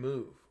scared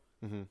move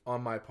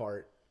on my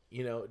part.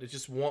 You know, to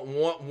just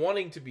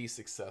wanting to be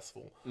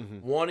successful,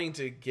 wanting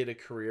to get a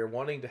career,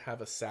 wanting to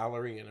have a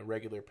salary and a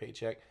regular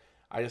paycheck.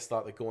 I just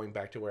thought that going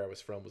back to where I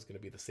was from was going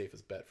to be the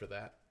safest bet for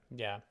that.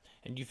 Yeah.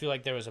 And do you feel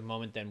like there was a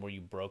moment then where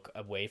you broke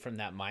away from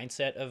that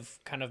mindset of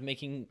kind of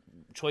making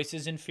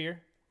choices in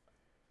fear?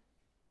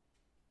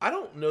 I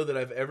don't know that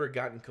I've ever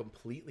gotten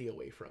completely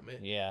away from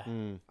it. Yeah.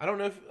 I don't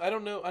know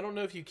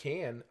if you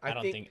can. I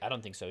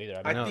don't think so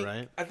either. I mean,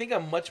 right? I think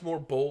I'm much more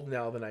bold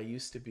now than I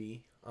used to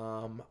be.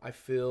 I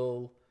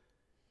feel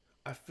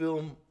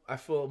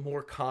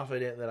more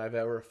confident than I've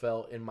ever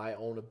felt in my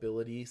own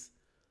abilities.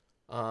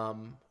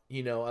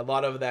 You know, a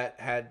lot of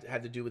that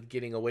had to do with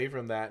getting away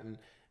from that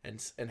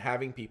and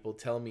having people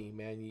tell me,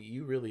 man,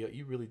 you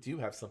really do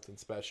have something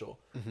special.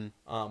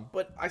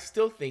 But I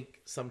still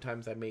think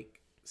sometimes I make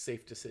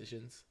safe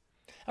decisions.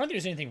 I don't think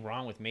there's anything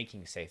wrong with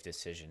making safe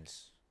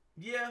decisions.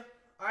 Yeah,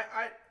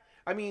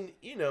 I mean,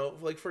 you know,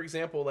 like for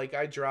example, like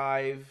I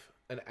drive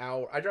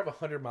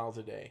 100 miles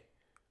a day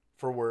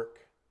for work.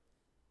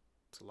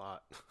 It's a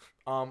lot.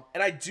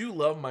 And I do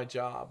love my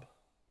job.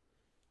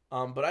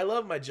 But I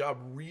love my job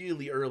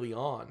really early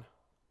on.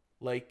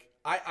 Like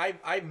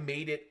I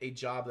made it a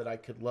job that I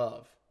could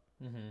love.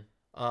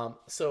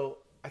 So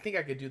I think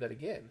I could do that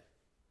again.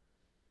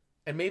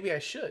 And maybe I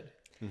should.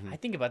 I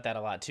think about that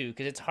a lot too,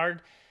 because it's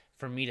hard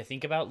for me to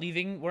think about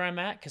leaving where I'm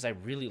at, because I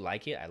really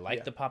like it. I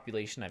like the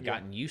population. I've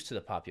gotten used to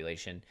the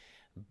population.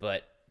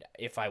 But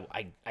if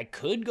I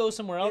could go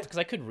somewhere else, because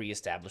I could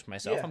reestablish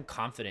myself. I'm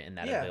confident in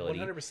that ability.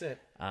 100%.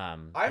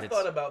 I've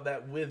thought about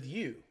that with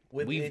you.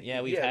 We've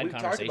had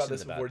conversations talked about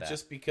this before, that.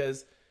 just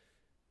because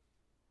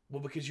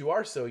you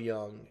are so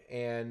young,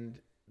 and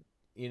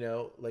you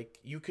know, like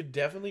you could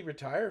definitely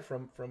retire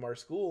from our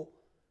school,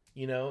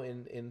 you know,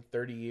 in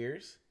 30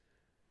 years.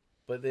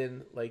 But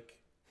then, like,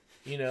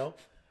 you know,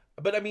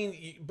 but I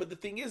mean, but the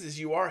thing is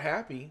you are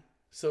happy,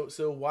 so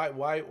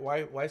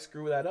why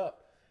screw that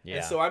up? Yeah.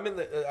 And so I'm in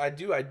the I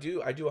do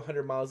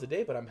 100 miles a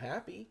day, but I'm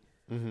happy.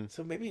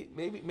 So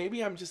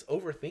maybe I'm just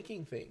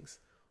overthinking things.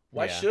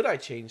 Why should I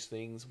change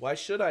things? Why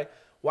should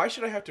Why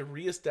should I have to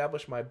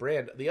reestablish my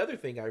brand? The other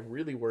thing I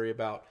really worry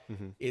about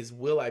is,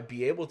 will I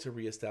be able to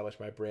reestablish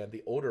my brand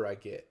the older I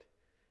get?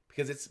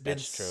 Because it's been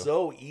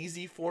so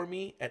easy for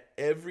me at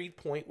every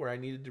point where I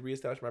needed to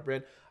reestablish my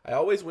brand. I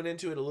always went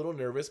into it a little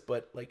nervous,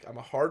 but like, I'm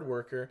a hard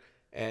worker,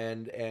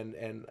 and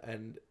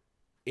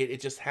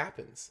it just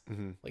happens.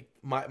 Like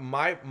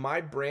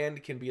my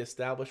brand can be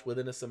established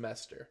within a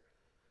semester.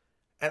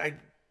 And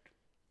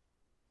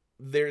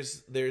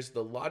there's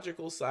the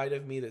logical side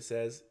of me that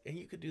says, and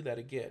you could do that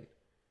again.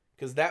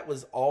 Because that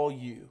was all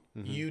you.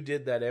 You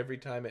did that every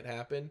time it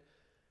happened.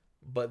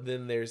 But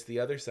then there's the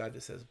other side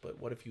that says, but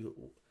what if you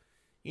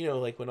know,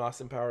 like when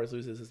Austin Powers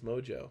loses his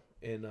mojo,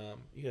 and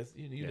you guys,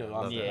 you know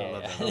Austin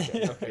Powers.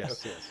 Okay.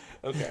 Yes.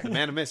 Okay. The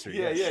Man of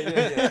Mystery. Yeah.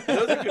 Yes.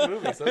 Those are good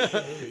movies.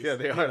 Yeah,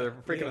 they are. They're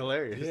freaking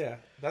hilarious. Yeah.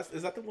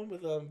 Is that the one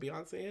with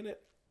Beyonce in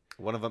it?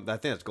 One of them, I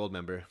think that's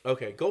Goldmember.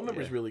 Okay,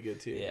 Goldmember's really good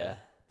too. Yeah.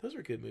 Those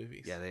are good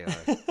movies. Yeah, they are.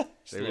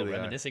 Just a little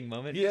reminiscing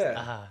moment. Yeah.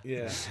 Ah.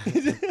 Yeah.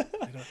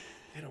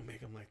 They don't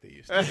make them like they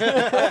used to.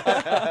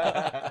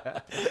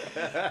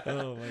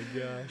 Oh my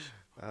gosh.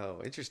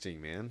 Oh,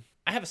 interesting, man.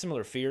 I have a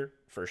similar fear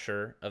for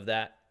sure of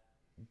that,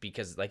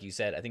 because like you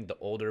said, I think the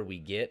older we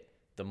get,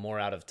 the more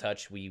out of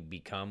touch we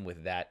become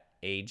with that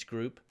age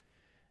group.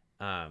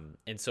 And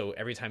so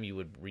every time you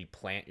would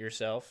replant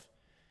yourself,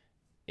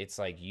 it's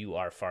like you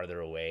are farther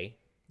away.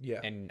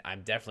 Yeah. And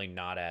I'm definitely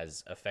not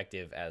as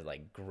effective as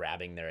like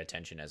grabbing their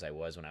attention as I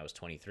was when I was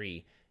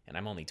 23, and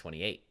I'm only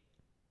 28.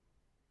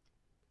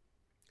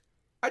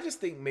 I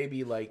just think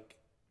maybe like,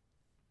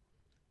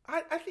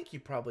 I think you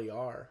probably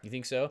are. You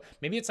think so?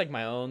 Maybe it's like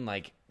my own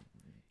like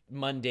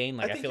mundane.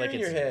 Like I think feel you're like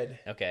in it's your head.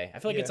 Okay. I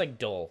feel like it's like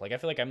dull. Like I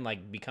feel like I'm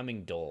like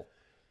becoming dull.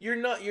 You're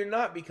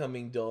not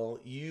becoming dull.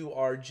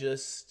 You're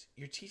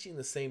teaching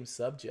the same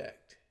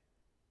subject.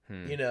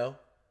 You know?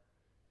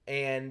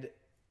 And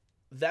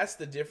that's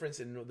the difference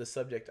in the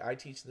subject I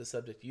teach and the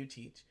subject you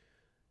teach.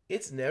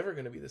 It's never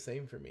going to be the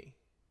same for me.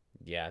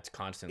 Yeah, it's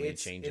constantly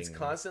changing. It's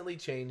constantly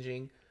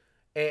changing.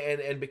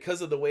 And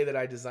because of the way that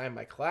I design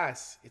my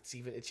class,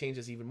 it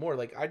changes even more.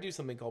 Like I do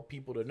something called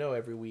People to Know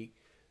every week.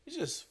 It's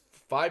just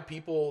 5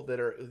 people that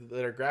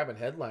are grabbing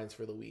headlines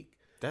for the week.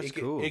 That's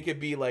cool. It could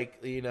be like,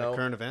 you know, like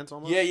current events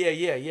almost.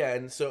 Yeah.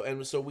 And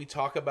so we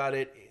talk about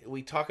it.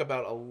 We talk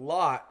about a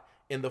lot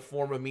in the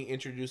form of me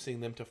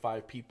introducing them to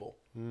 5 people,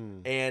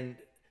 and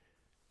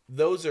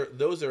those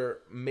are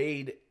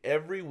made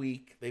every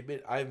week.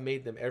 I've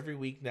made them every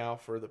week now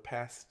for the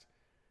past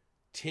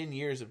 10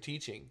 years of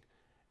teaching.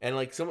 And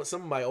like some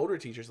of my older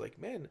teachers, like,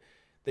 man,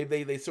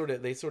 they sort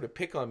of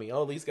pick on me.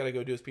 Oh, Lee's got to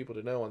go do his People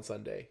to Know on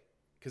Sunday,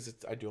 because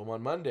I do them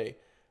on Monday.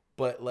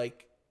 But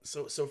like,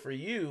 so for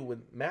you,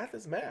 when math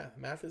is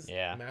math is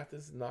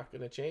not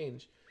going to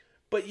change.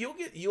 But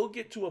you'll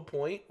get to a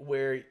point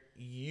where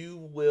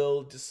you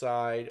will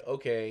decide,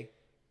 okay,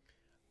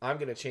 I'm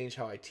going to change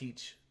how I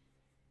teach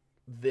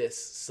this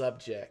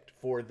subject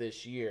for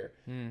this year,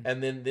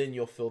 and then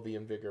you'll feel the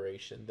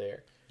invigoration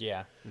there.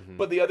 Yeah.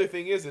 But the other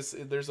thing is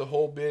there's a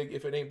whole big,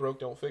 if it ain't broke,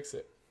 don't fix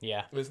it.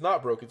 Yeah. If it's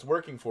not broke, it's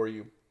working for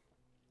you.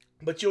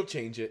 But you'll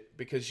change it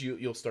because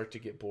you'll start to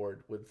get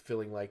bored with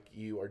feeling like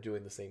you are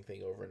doing the same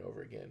thing over and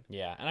over again.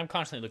 Yeah, and I'm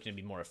constantly looking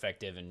to be more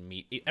effective and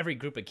meet every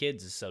group of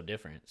kids is so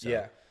different. So.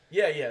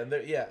 Yeah.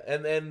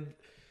 And then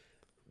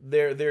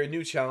there are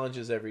new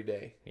challenges every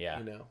day. Yeah.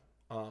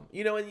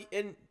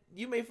 And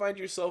you may find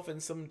yourself in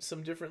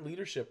some different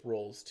leadership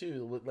roles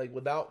too, like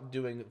without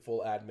doing the full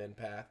admin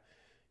path.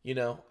 You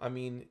know, I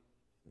mean,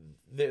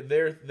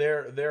 there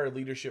are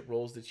leadership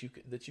roles that you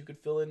could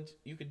fill in,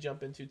 you could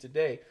jump into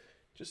today.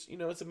 Just, you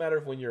know, it's a matter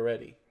of when you're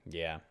ready.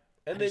 Yeah.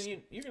 And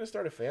then you're gonna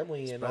start a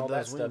family and all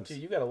that stuff too.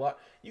 You got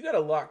a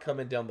lot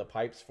coming down the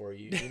pipes for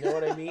you. You know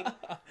what I mean?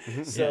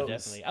 So, yeah,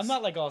 definitely. I'm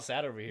not like all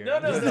sad over here. No.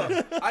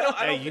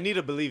 I don't. You need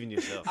to believe in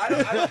yourself. I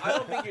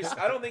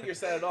don't think you're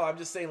sad at all. I'm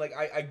just saying, like,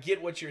 I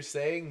get what you're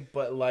saying,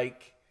 but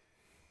like,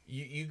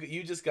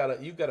 you've got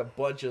a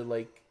bunch of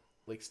like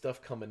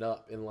stuff coming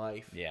up in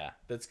life. Yeah.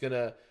 That's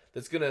gonna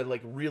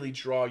like really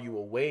draw you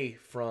away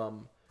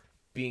from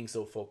being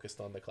so focused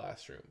on the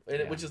classroom,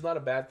 which is not a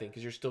bad thing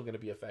because you're still going to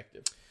be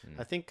effective.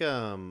 I think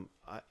some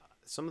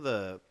of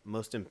the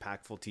most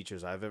impactful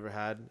teachers I've ever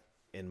had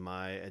in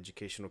my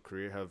educational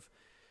career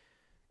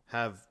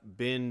have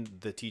been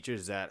the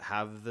teachers that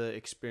have the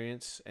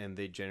experience, and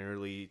they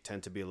generally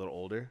tend to be a little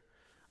older.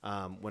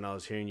 When I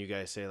was hearing you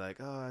guys say like,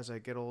 oh, as I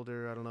get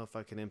older, I don't know if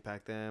I can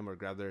impact them or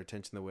grab their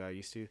attention the way I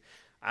used to.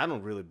 I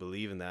don't really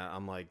believe in that.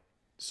 I'm like,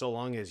 so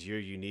long as you're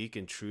unique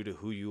and true to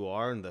who you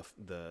are and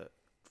the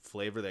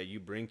flavor that you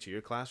bring to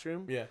your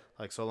classroom. Yeah.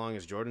 Like, so long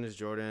as Jordan is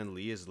Jordan,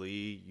 Lee is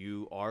Lee,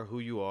 you are who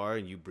you are,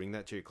 and you bring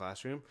that to your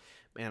classroom.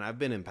 Man, I've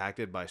been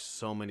impacted by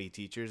so many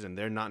teachers, and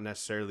they're not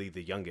necessarily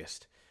the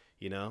youngest.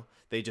 You know,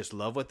 they just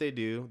love what they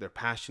do. They're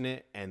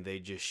passionate, and they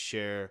just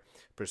share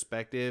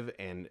perspective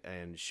and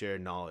share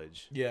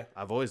knowledge. Yeah.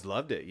 I've always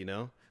loved it, you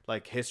know?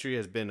 Like, history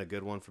has been a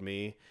good one for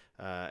me.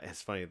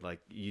 It's funny, like,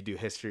 you do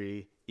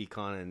history,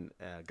 econ,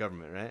 and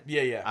government, right?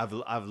 Yeah.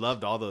 I've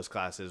loved all those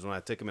classes. When I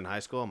took them in high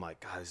school, I'm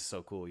like, God, this is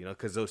so cool, you know?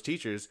 Because those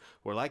teachers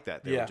were like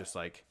that. They were just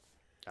like,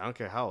 I don't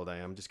care how old I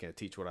am. I'm just gonna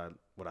teach what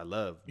I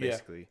love,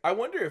 basically. I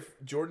wonder if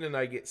Jordan and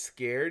I get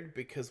scared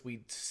because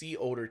we see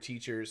older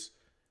teachers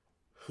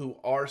who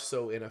are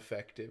so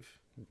ineffective.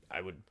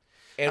 I would.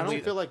 And I don't we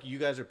feel like you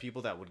guys are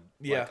people that would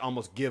Yeah. like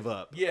almost give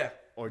up yeah.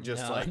 or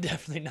just No, like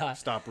definitely not.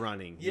 stop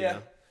running. you Yeah.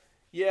 know?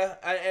 Yeah,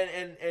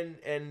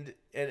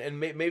 and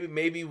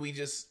maybe we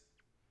just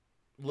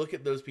look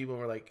at those people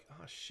and we're like,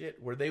 oh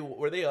shit, were they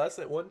us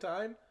at one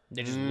time?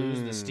 They just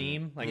lose the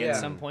steam. Like Yeah. at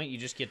some point, you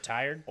just get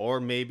tired.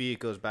 Or maybe it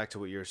goes back to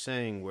what you were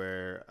saying,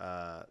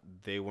 where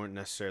they weren't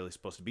necessarily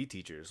supposed to be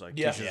teachers. Like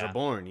Yeah. teachers Yeah. are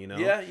born, you know.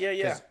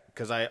 Yeah.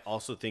 Because I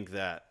also think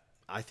that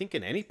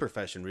in any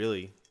profession,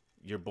 really,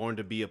 you're born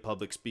to be a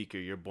public speaker.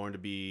 You're born to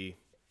be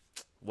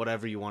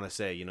whatever you want to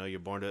say. You know, you're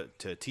born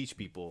to teach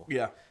people.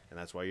 Yeah. And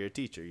that's why you're a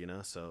teacher. You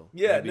know. So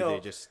Yeah, maybe no. they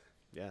just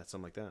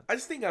something like that. I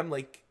just think I'm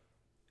like,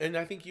 and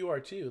I think you are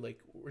too. Like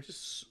we're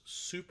just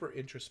super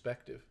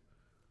introspective.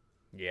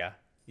 Yeah.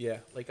 Yeah,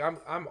 like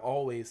I'm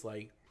always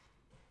like,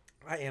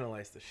 I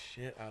analyze the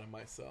shit out of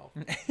myself.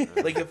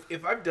 Like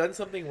if I've done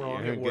something wrong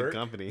You're at in good work,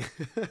 company.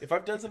 if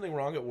I've done something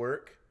wrong at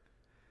work,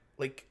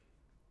 like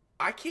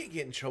I can't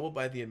get in trouble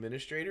by the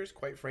administrators,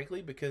 quite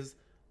frankly, because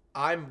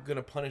I'm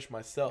gonna punish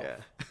myself.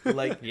 Yeah.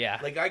 Like Yeah.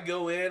 like I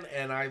go in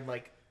and I'm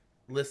like,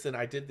 listen,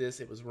 I did this,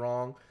 it was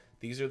wrong.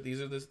 These are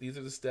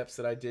the steps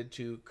that I did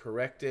to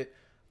correct it.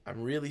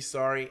 I'm really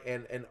sorry.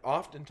 And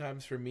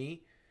oftentimes for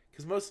me,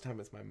 because most of the time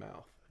it's my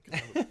mouth. 'Cause I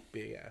have a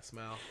big ass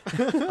mouth,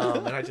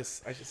 and I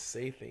just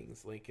say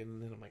things like, and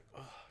then I'm like,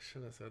 oh, I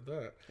shouldn't have said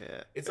that.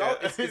 Yeah. It's all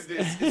it's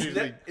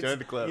usually join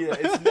the club. Yeah,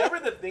 it's never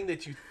the thing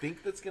that you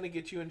think that's gonna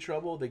get you in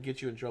trouble that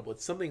gets you in trouble.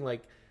 It's something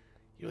like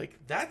you're like,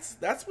 that's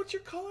what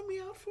you're calling me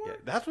out for. Yeah,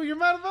 that's what you're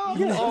mad about.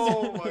 Yes.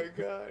 Oh my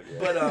god.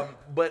 Yeah.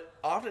 But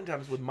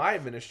oftentimes with my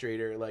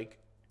administrator, like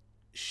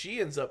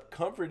she ends up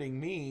comforting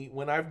me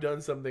when I've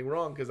done something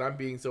wrong because I'm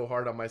being so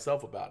hard on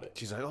myself about it.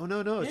 She's like, oh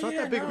no, it's Yeah, not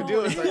that big of a no.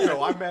 deal. It's like,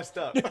 no, I messed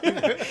up.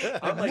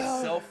 I'm like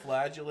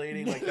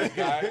self-flagellating like that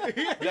guy,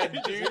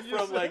 that dude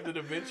from like the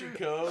Da Vinci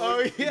Code.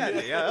 Oh yeah,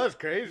 that was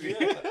crazy.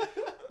 Yeah.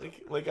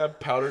 Like I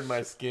powdered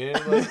my skin.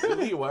 Like,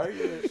 Lee, why are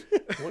you?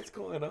 What's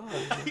going on?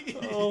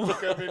 Oh, you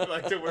come in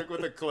like to work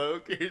with a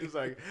cloak. You're just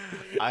like,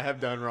 I have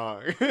done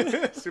wrong.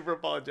 Super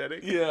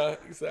apologetic. Yeah,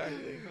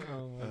 exactly.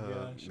 Oh my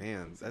gosh.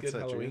 Man, that's Good so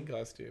Halloween true.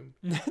 costume.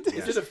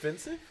 Is it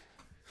offensive?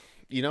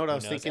 You know what I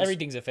was Who knows? thinking,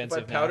 Everything's If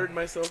offensive I powdered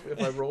myself,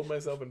 if I rolled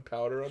myself in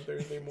powder on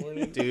Thursday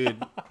morning,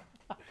 dude.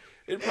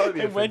 it'd probably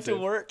be I offensive. went to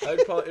work.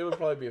 It would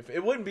probably be.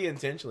 It wouldn't be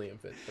intentionally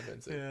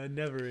offensive. it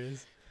never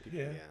is.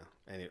 Yeah.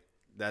 Yeah, and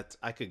that's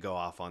I could go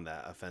off on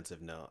that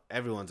offensive note.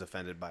 Everyone's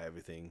offended by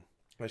everything.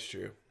 That's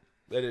true.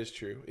 That is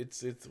true.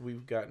 It's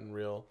we've gotten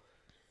real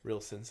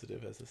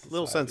sensitive as a society. A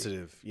little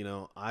sensitive, you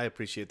know. I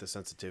appreciate the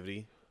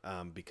sensitivity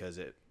because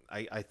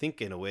I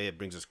think in a way it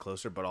brings us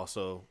closer, but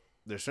also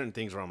there's certain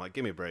things where I'm like,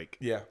 give me a break.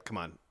 Yeah. Come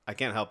on, I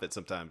can't help it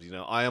sometimes. You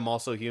know, I am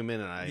also human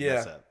and I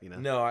mess up. You know.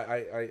 No,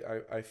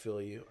 I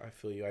feel you. I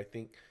feel you. I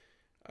think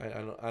I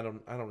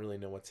don't really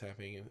know what's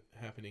happening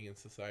in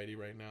society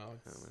right now.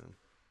 It's, Man.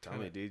 Tell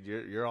me, dude,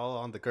 you're all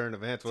on the current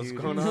events. What's Dude.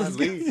 going on,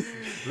 Lee?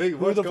 Lee, Who are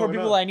what's the four going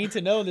people on? I need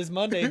to know this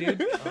Monday,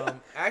 dude?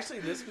 actually,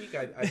 this week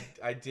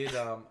I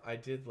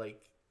did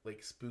like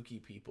spooky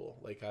people.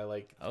 Like I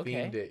Okay.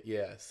 themed it.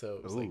 Yeah, so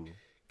it was like Ooh.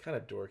 kind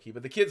of dorky,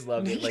 but the kids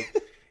loved it. Like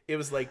it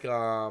was like Give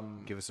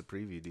us a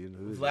preview, dude.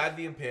 Who is it? Vlad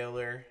the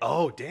Impaler.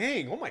 Oh,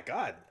 dang. Oh, my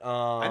God.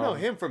 I know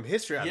him from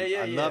history. I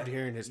Yeah. loved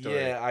hearing his story.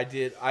 Yeah, I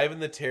did. Ivan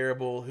the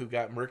Terrible, who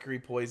got mercury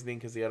poisoning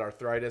because he had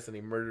arthritis and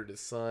he murdered his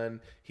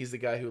son. He's the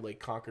guy who like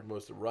conquered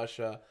most of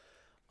Russia.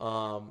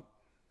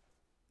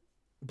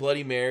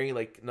 Bloody Mary,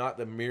 like not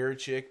the mirror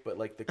chick, but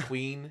like the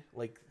queen,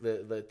 like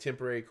the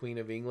temporary queen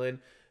of England,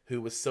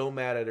 who was so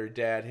mad at her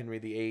dad, Henry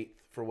VIII,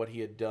 for what he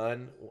had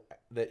done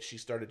that she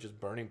started just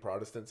burning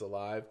Protestants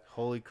alive.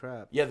 Holy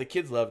crap. Yeah, the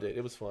kids loved it.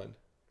 It was fun.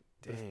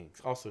 Dang. It's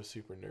also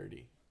super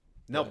nerdy.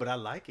 No, but I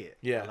like it.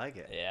 Yeah. I like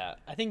it. Yeah,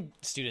 I think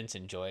students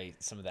enjoy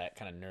some of that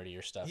kind of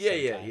nerdier stuff.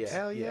 Yeah. sometimes.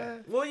 Hell yeah.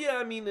 Well, yeah,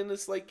 I mean, and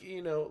it's like,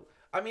 you know,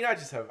 I mean, I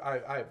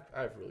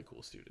have really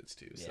cool students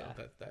too, so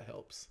Yeah. that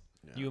helps.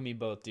 You and me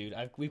both, dude.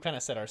 We've kind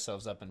of set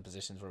ourselves up in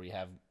positions where we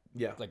have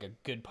Yeah. like a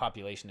good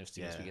population of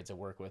students we Yeah. get to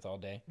work with all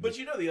day. But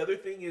you know, the other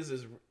thing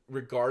is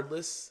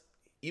regardless,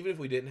 even if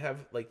we didn't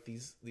have like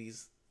these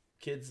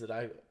kids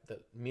that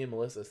me and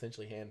Melissa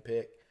essentially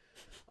handpick,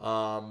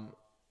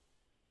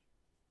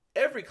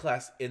 every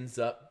class ends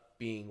up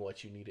being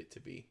what you need it to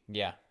be.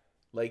 Yeah,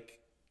 Like,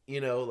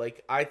 you know,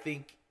 like I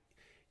think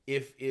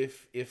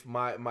if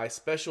my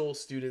special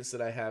students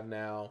that I have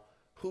now,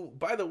 who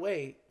by the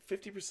way,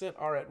 50%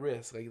 are at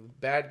risk, like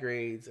bad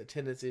grades,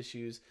 attendance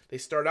issues. They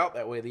start out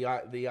that way.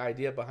 The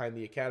idea behind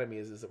the academy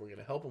is that we're going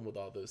to help them with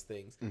all those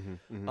things.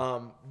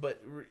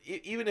 But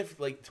even if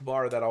like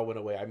tomorrow that all went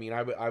away, I mean,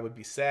 I would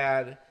be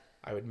sad.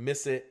 I would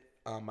miss it.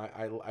 I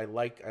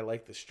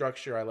like the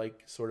structure. I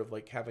like sort of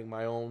like having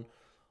my own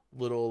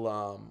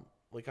little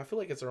like I feel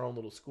like it's our own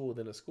little school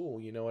within a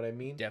school. You know what I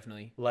mean?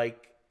 definitely.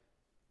 Like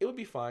it would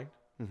be fine.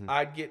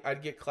 I'd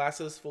get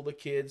classes full of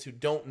kids who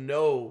don't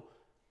know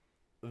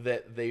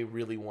that they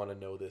really want to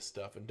know this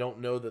stuff and don't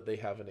know that they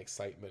have an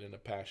excitement and a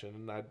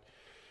passion. And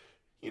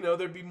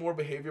there'd be more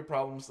behavior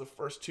problems the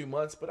first 2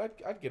 months, but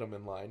I'd get them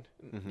in line.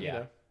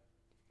 Yeah.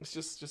 It's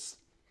just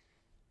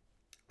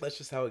that's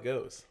just how it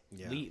goes.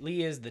 Yeah.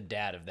 Lee is the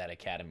dad of that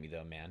academy,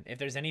 though, man. If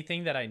there's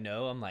anything that I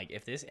know, I'm like,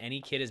 if any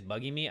kid is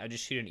bugging me, I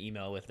just shoot an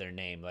email with their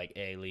name, like,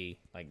 hey, Lee,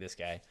 like this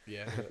guy.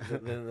 Yeah.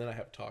 then I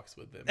have talks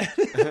with them.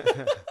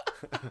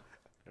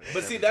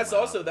 But see, that's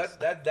also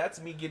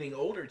that's me getting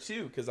older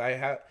too, because I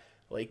have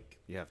like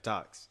You have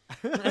talks.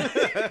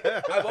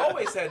 I've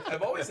always had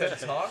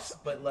talks,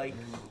 but like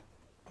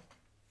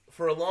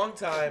for a long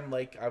time,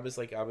 like I was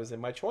in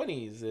my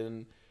 20s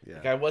and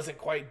like I wasn't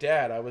quite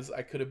dad.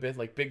 I could have been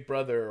like big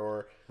brother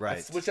or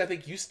Right. which I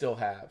think you still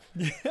have,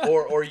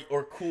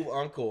 or cool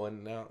uncle.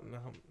 And now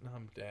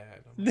I'm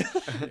dad.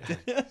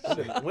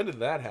 When did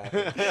that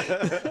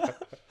happen?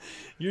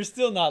 You're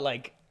still not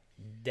like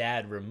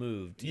dad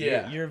removed.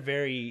 Yeah. You're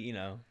very,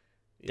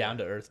 down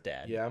to earth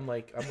dad. Yeah, I'm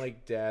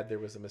like dad. There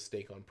was a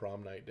mistake on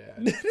prom night,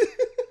 dad.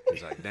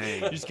 He's like,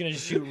 dang. You're just gonna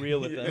shoot real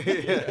with them.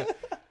 Yeah.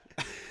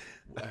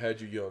 I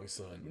had you young,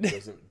 son.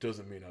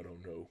 Doesn't mean I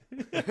don't know.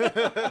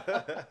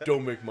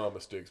 Don't make my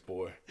mistakes,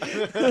 boy.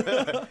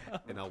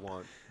 And I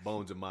want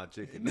bones in my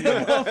chicken.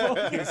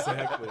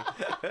 Exactly.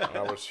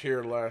 I was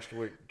here last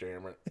week,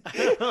 damn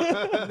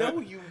it.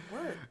 No, you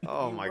weren't.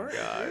 Oh You my weren't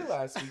gosh. here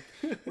last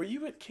week. Were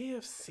you at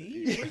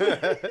KFC?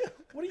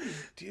 What are you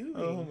doing?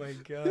 Oh my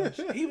gosh.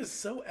 He was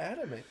so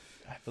adamant.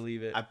 I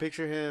believe it. I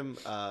picture him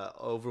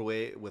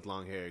overweight with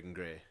long hair and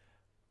gray.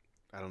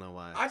 I don't know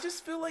why. I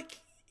just feel like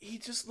he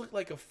just looked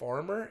like a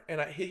farmer, and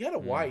he had a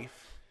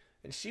wife,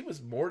 and she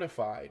was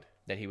mortified.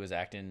 That he was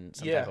acting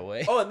some type of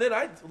way. Oh, and then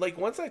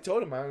once I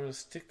told him I was gonna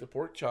stick the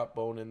pork chop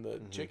bone in the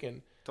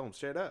chicken, Told him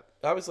straight up.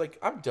 I was like,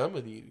 I'm done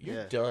with you. You're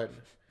Yeah. done.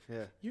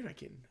 Yeah. You're not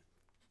getting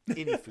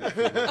any food.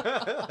 From me.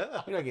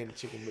 You're not getting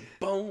chicken with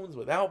bones,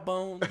 without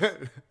bones.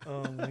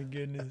 Oh my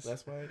goodness.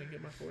 That's why I didn't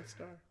get my 4th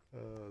star.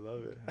 Oh, I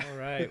love it. All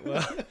right.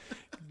 Well,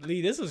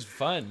 Lee, this was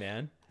fun,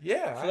 man.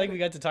 Yeah, I feel like we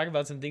got to talk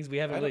about some things we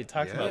haven't really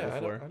talked about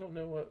before. I don't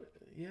know what.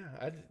 Yeah,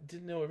 I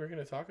didn't know what we were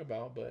gonna talk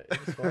about, but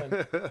it was fun.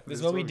 This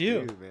is what we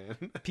do.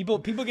 Man. People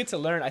get to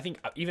learn. I think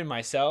even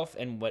myself,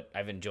 and what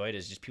I've enjoyed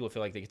is just people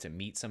feel like they get to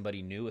meet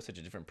somebody new with such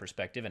a different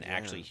perspective and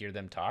actually hear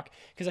them talk.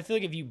 Because I feel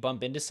like if you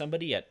bump into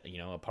somebody at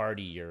a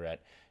party or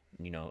at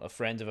a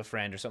friend of a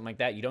friend or something like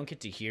that, you don't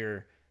get to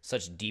hear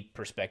such deep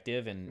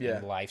perspective and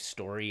life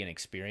story and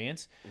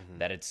experience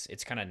that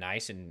it's kind of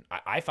nice. And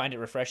I find it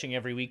refreshing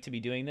every week to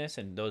be doing this.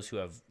 And those who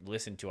have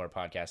listened to our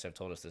podcast have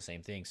told us the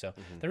same thing. So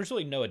there's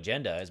really no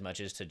agenda as much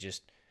as to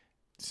just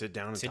sit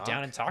down and sit talk.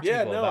 down and talk to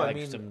people about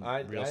some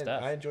real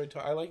stuff. I enjoyed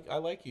talking. I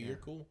like you. You're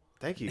cool.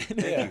 Thank you.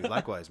 Thank you.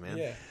 Likewise, man.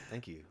 Yeah.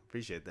 Thank you.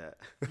 Appreciate that.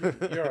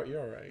 You're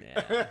all right.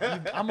 Yeah.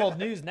 I'm old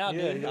news now,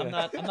 dude. Yeah. I'm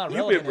not You've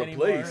relevant been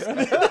replaced.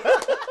 anymore.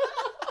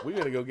 We're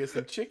gonna go get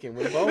some chicken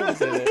with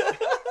bones in it.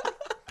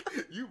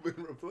 You've been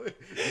replaced.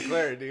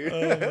 Declare it, dude.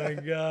 Oh my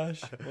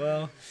gosh.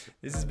 Well,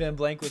 this has been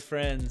Blank with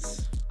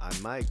Friends.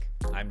 I'm Mike.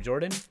 I'm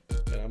Jordan,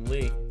 And I'm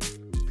Lee.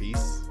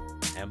 Peace.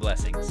 and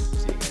blessings.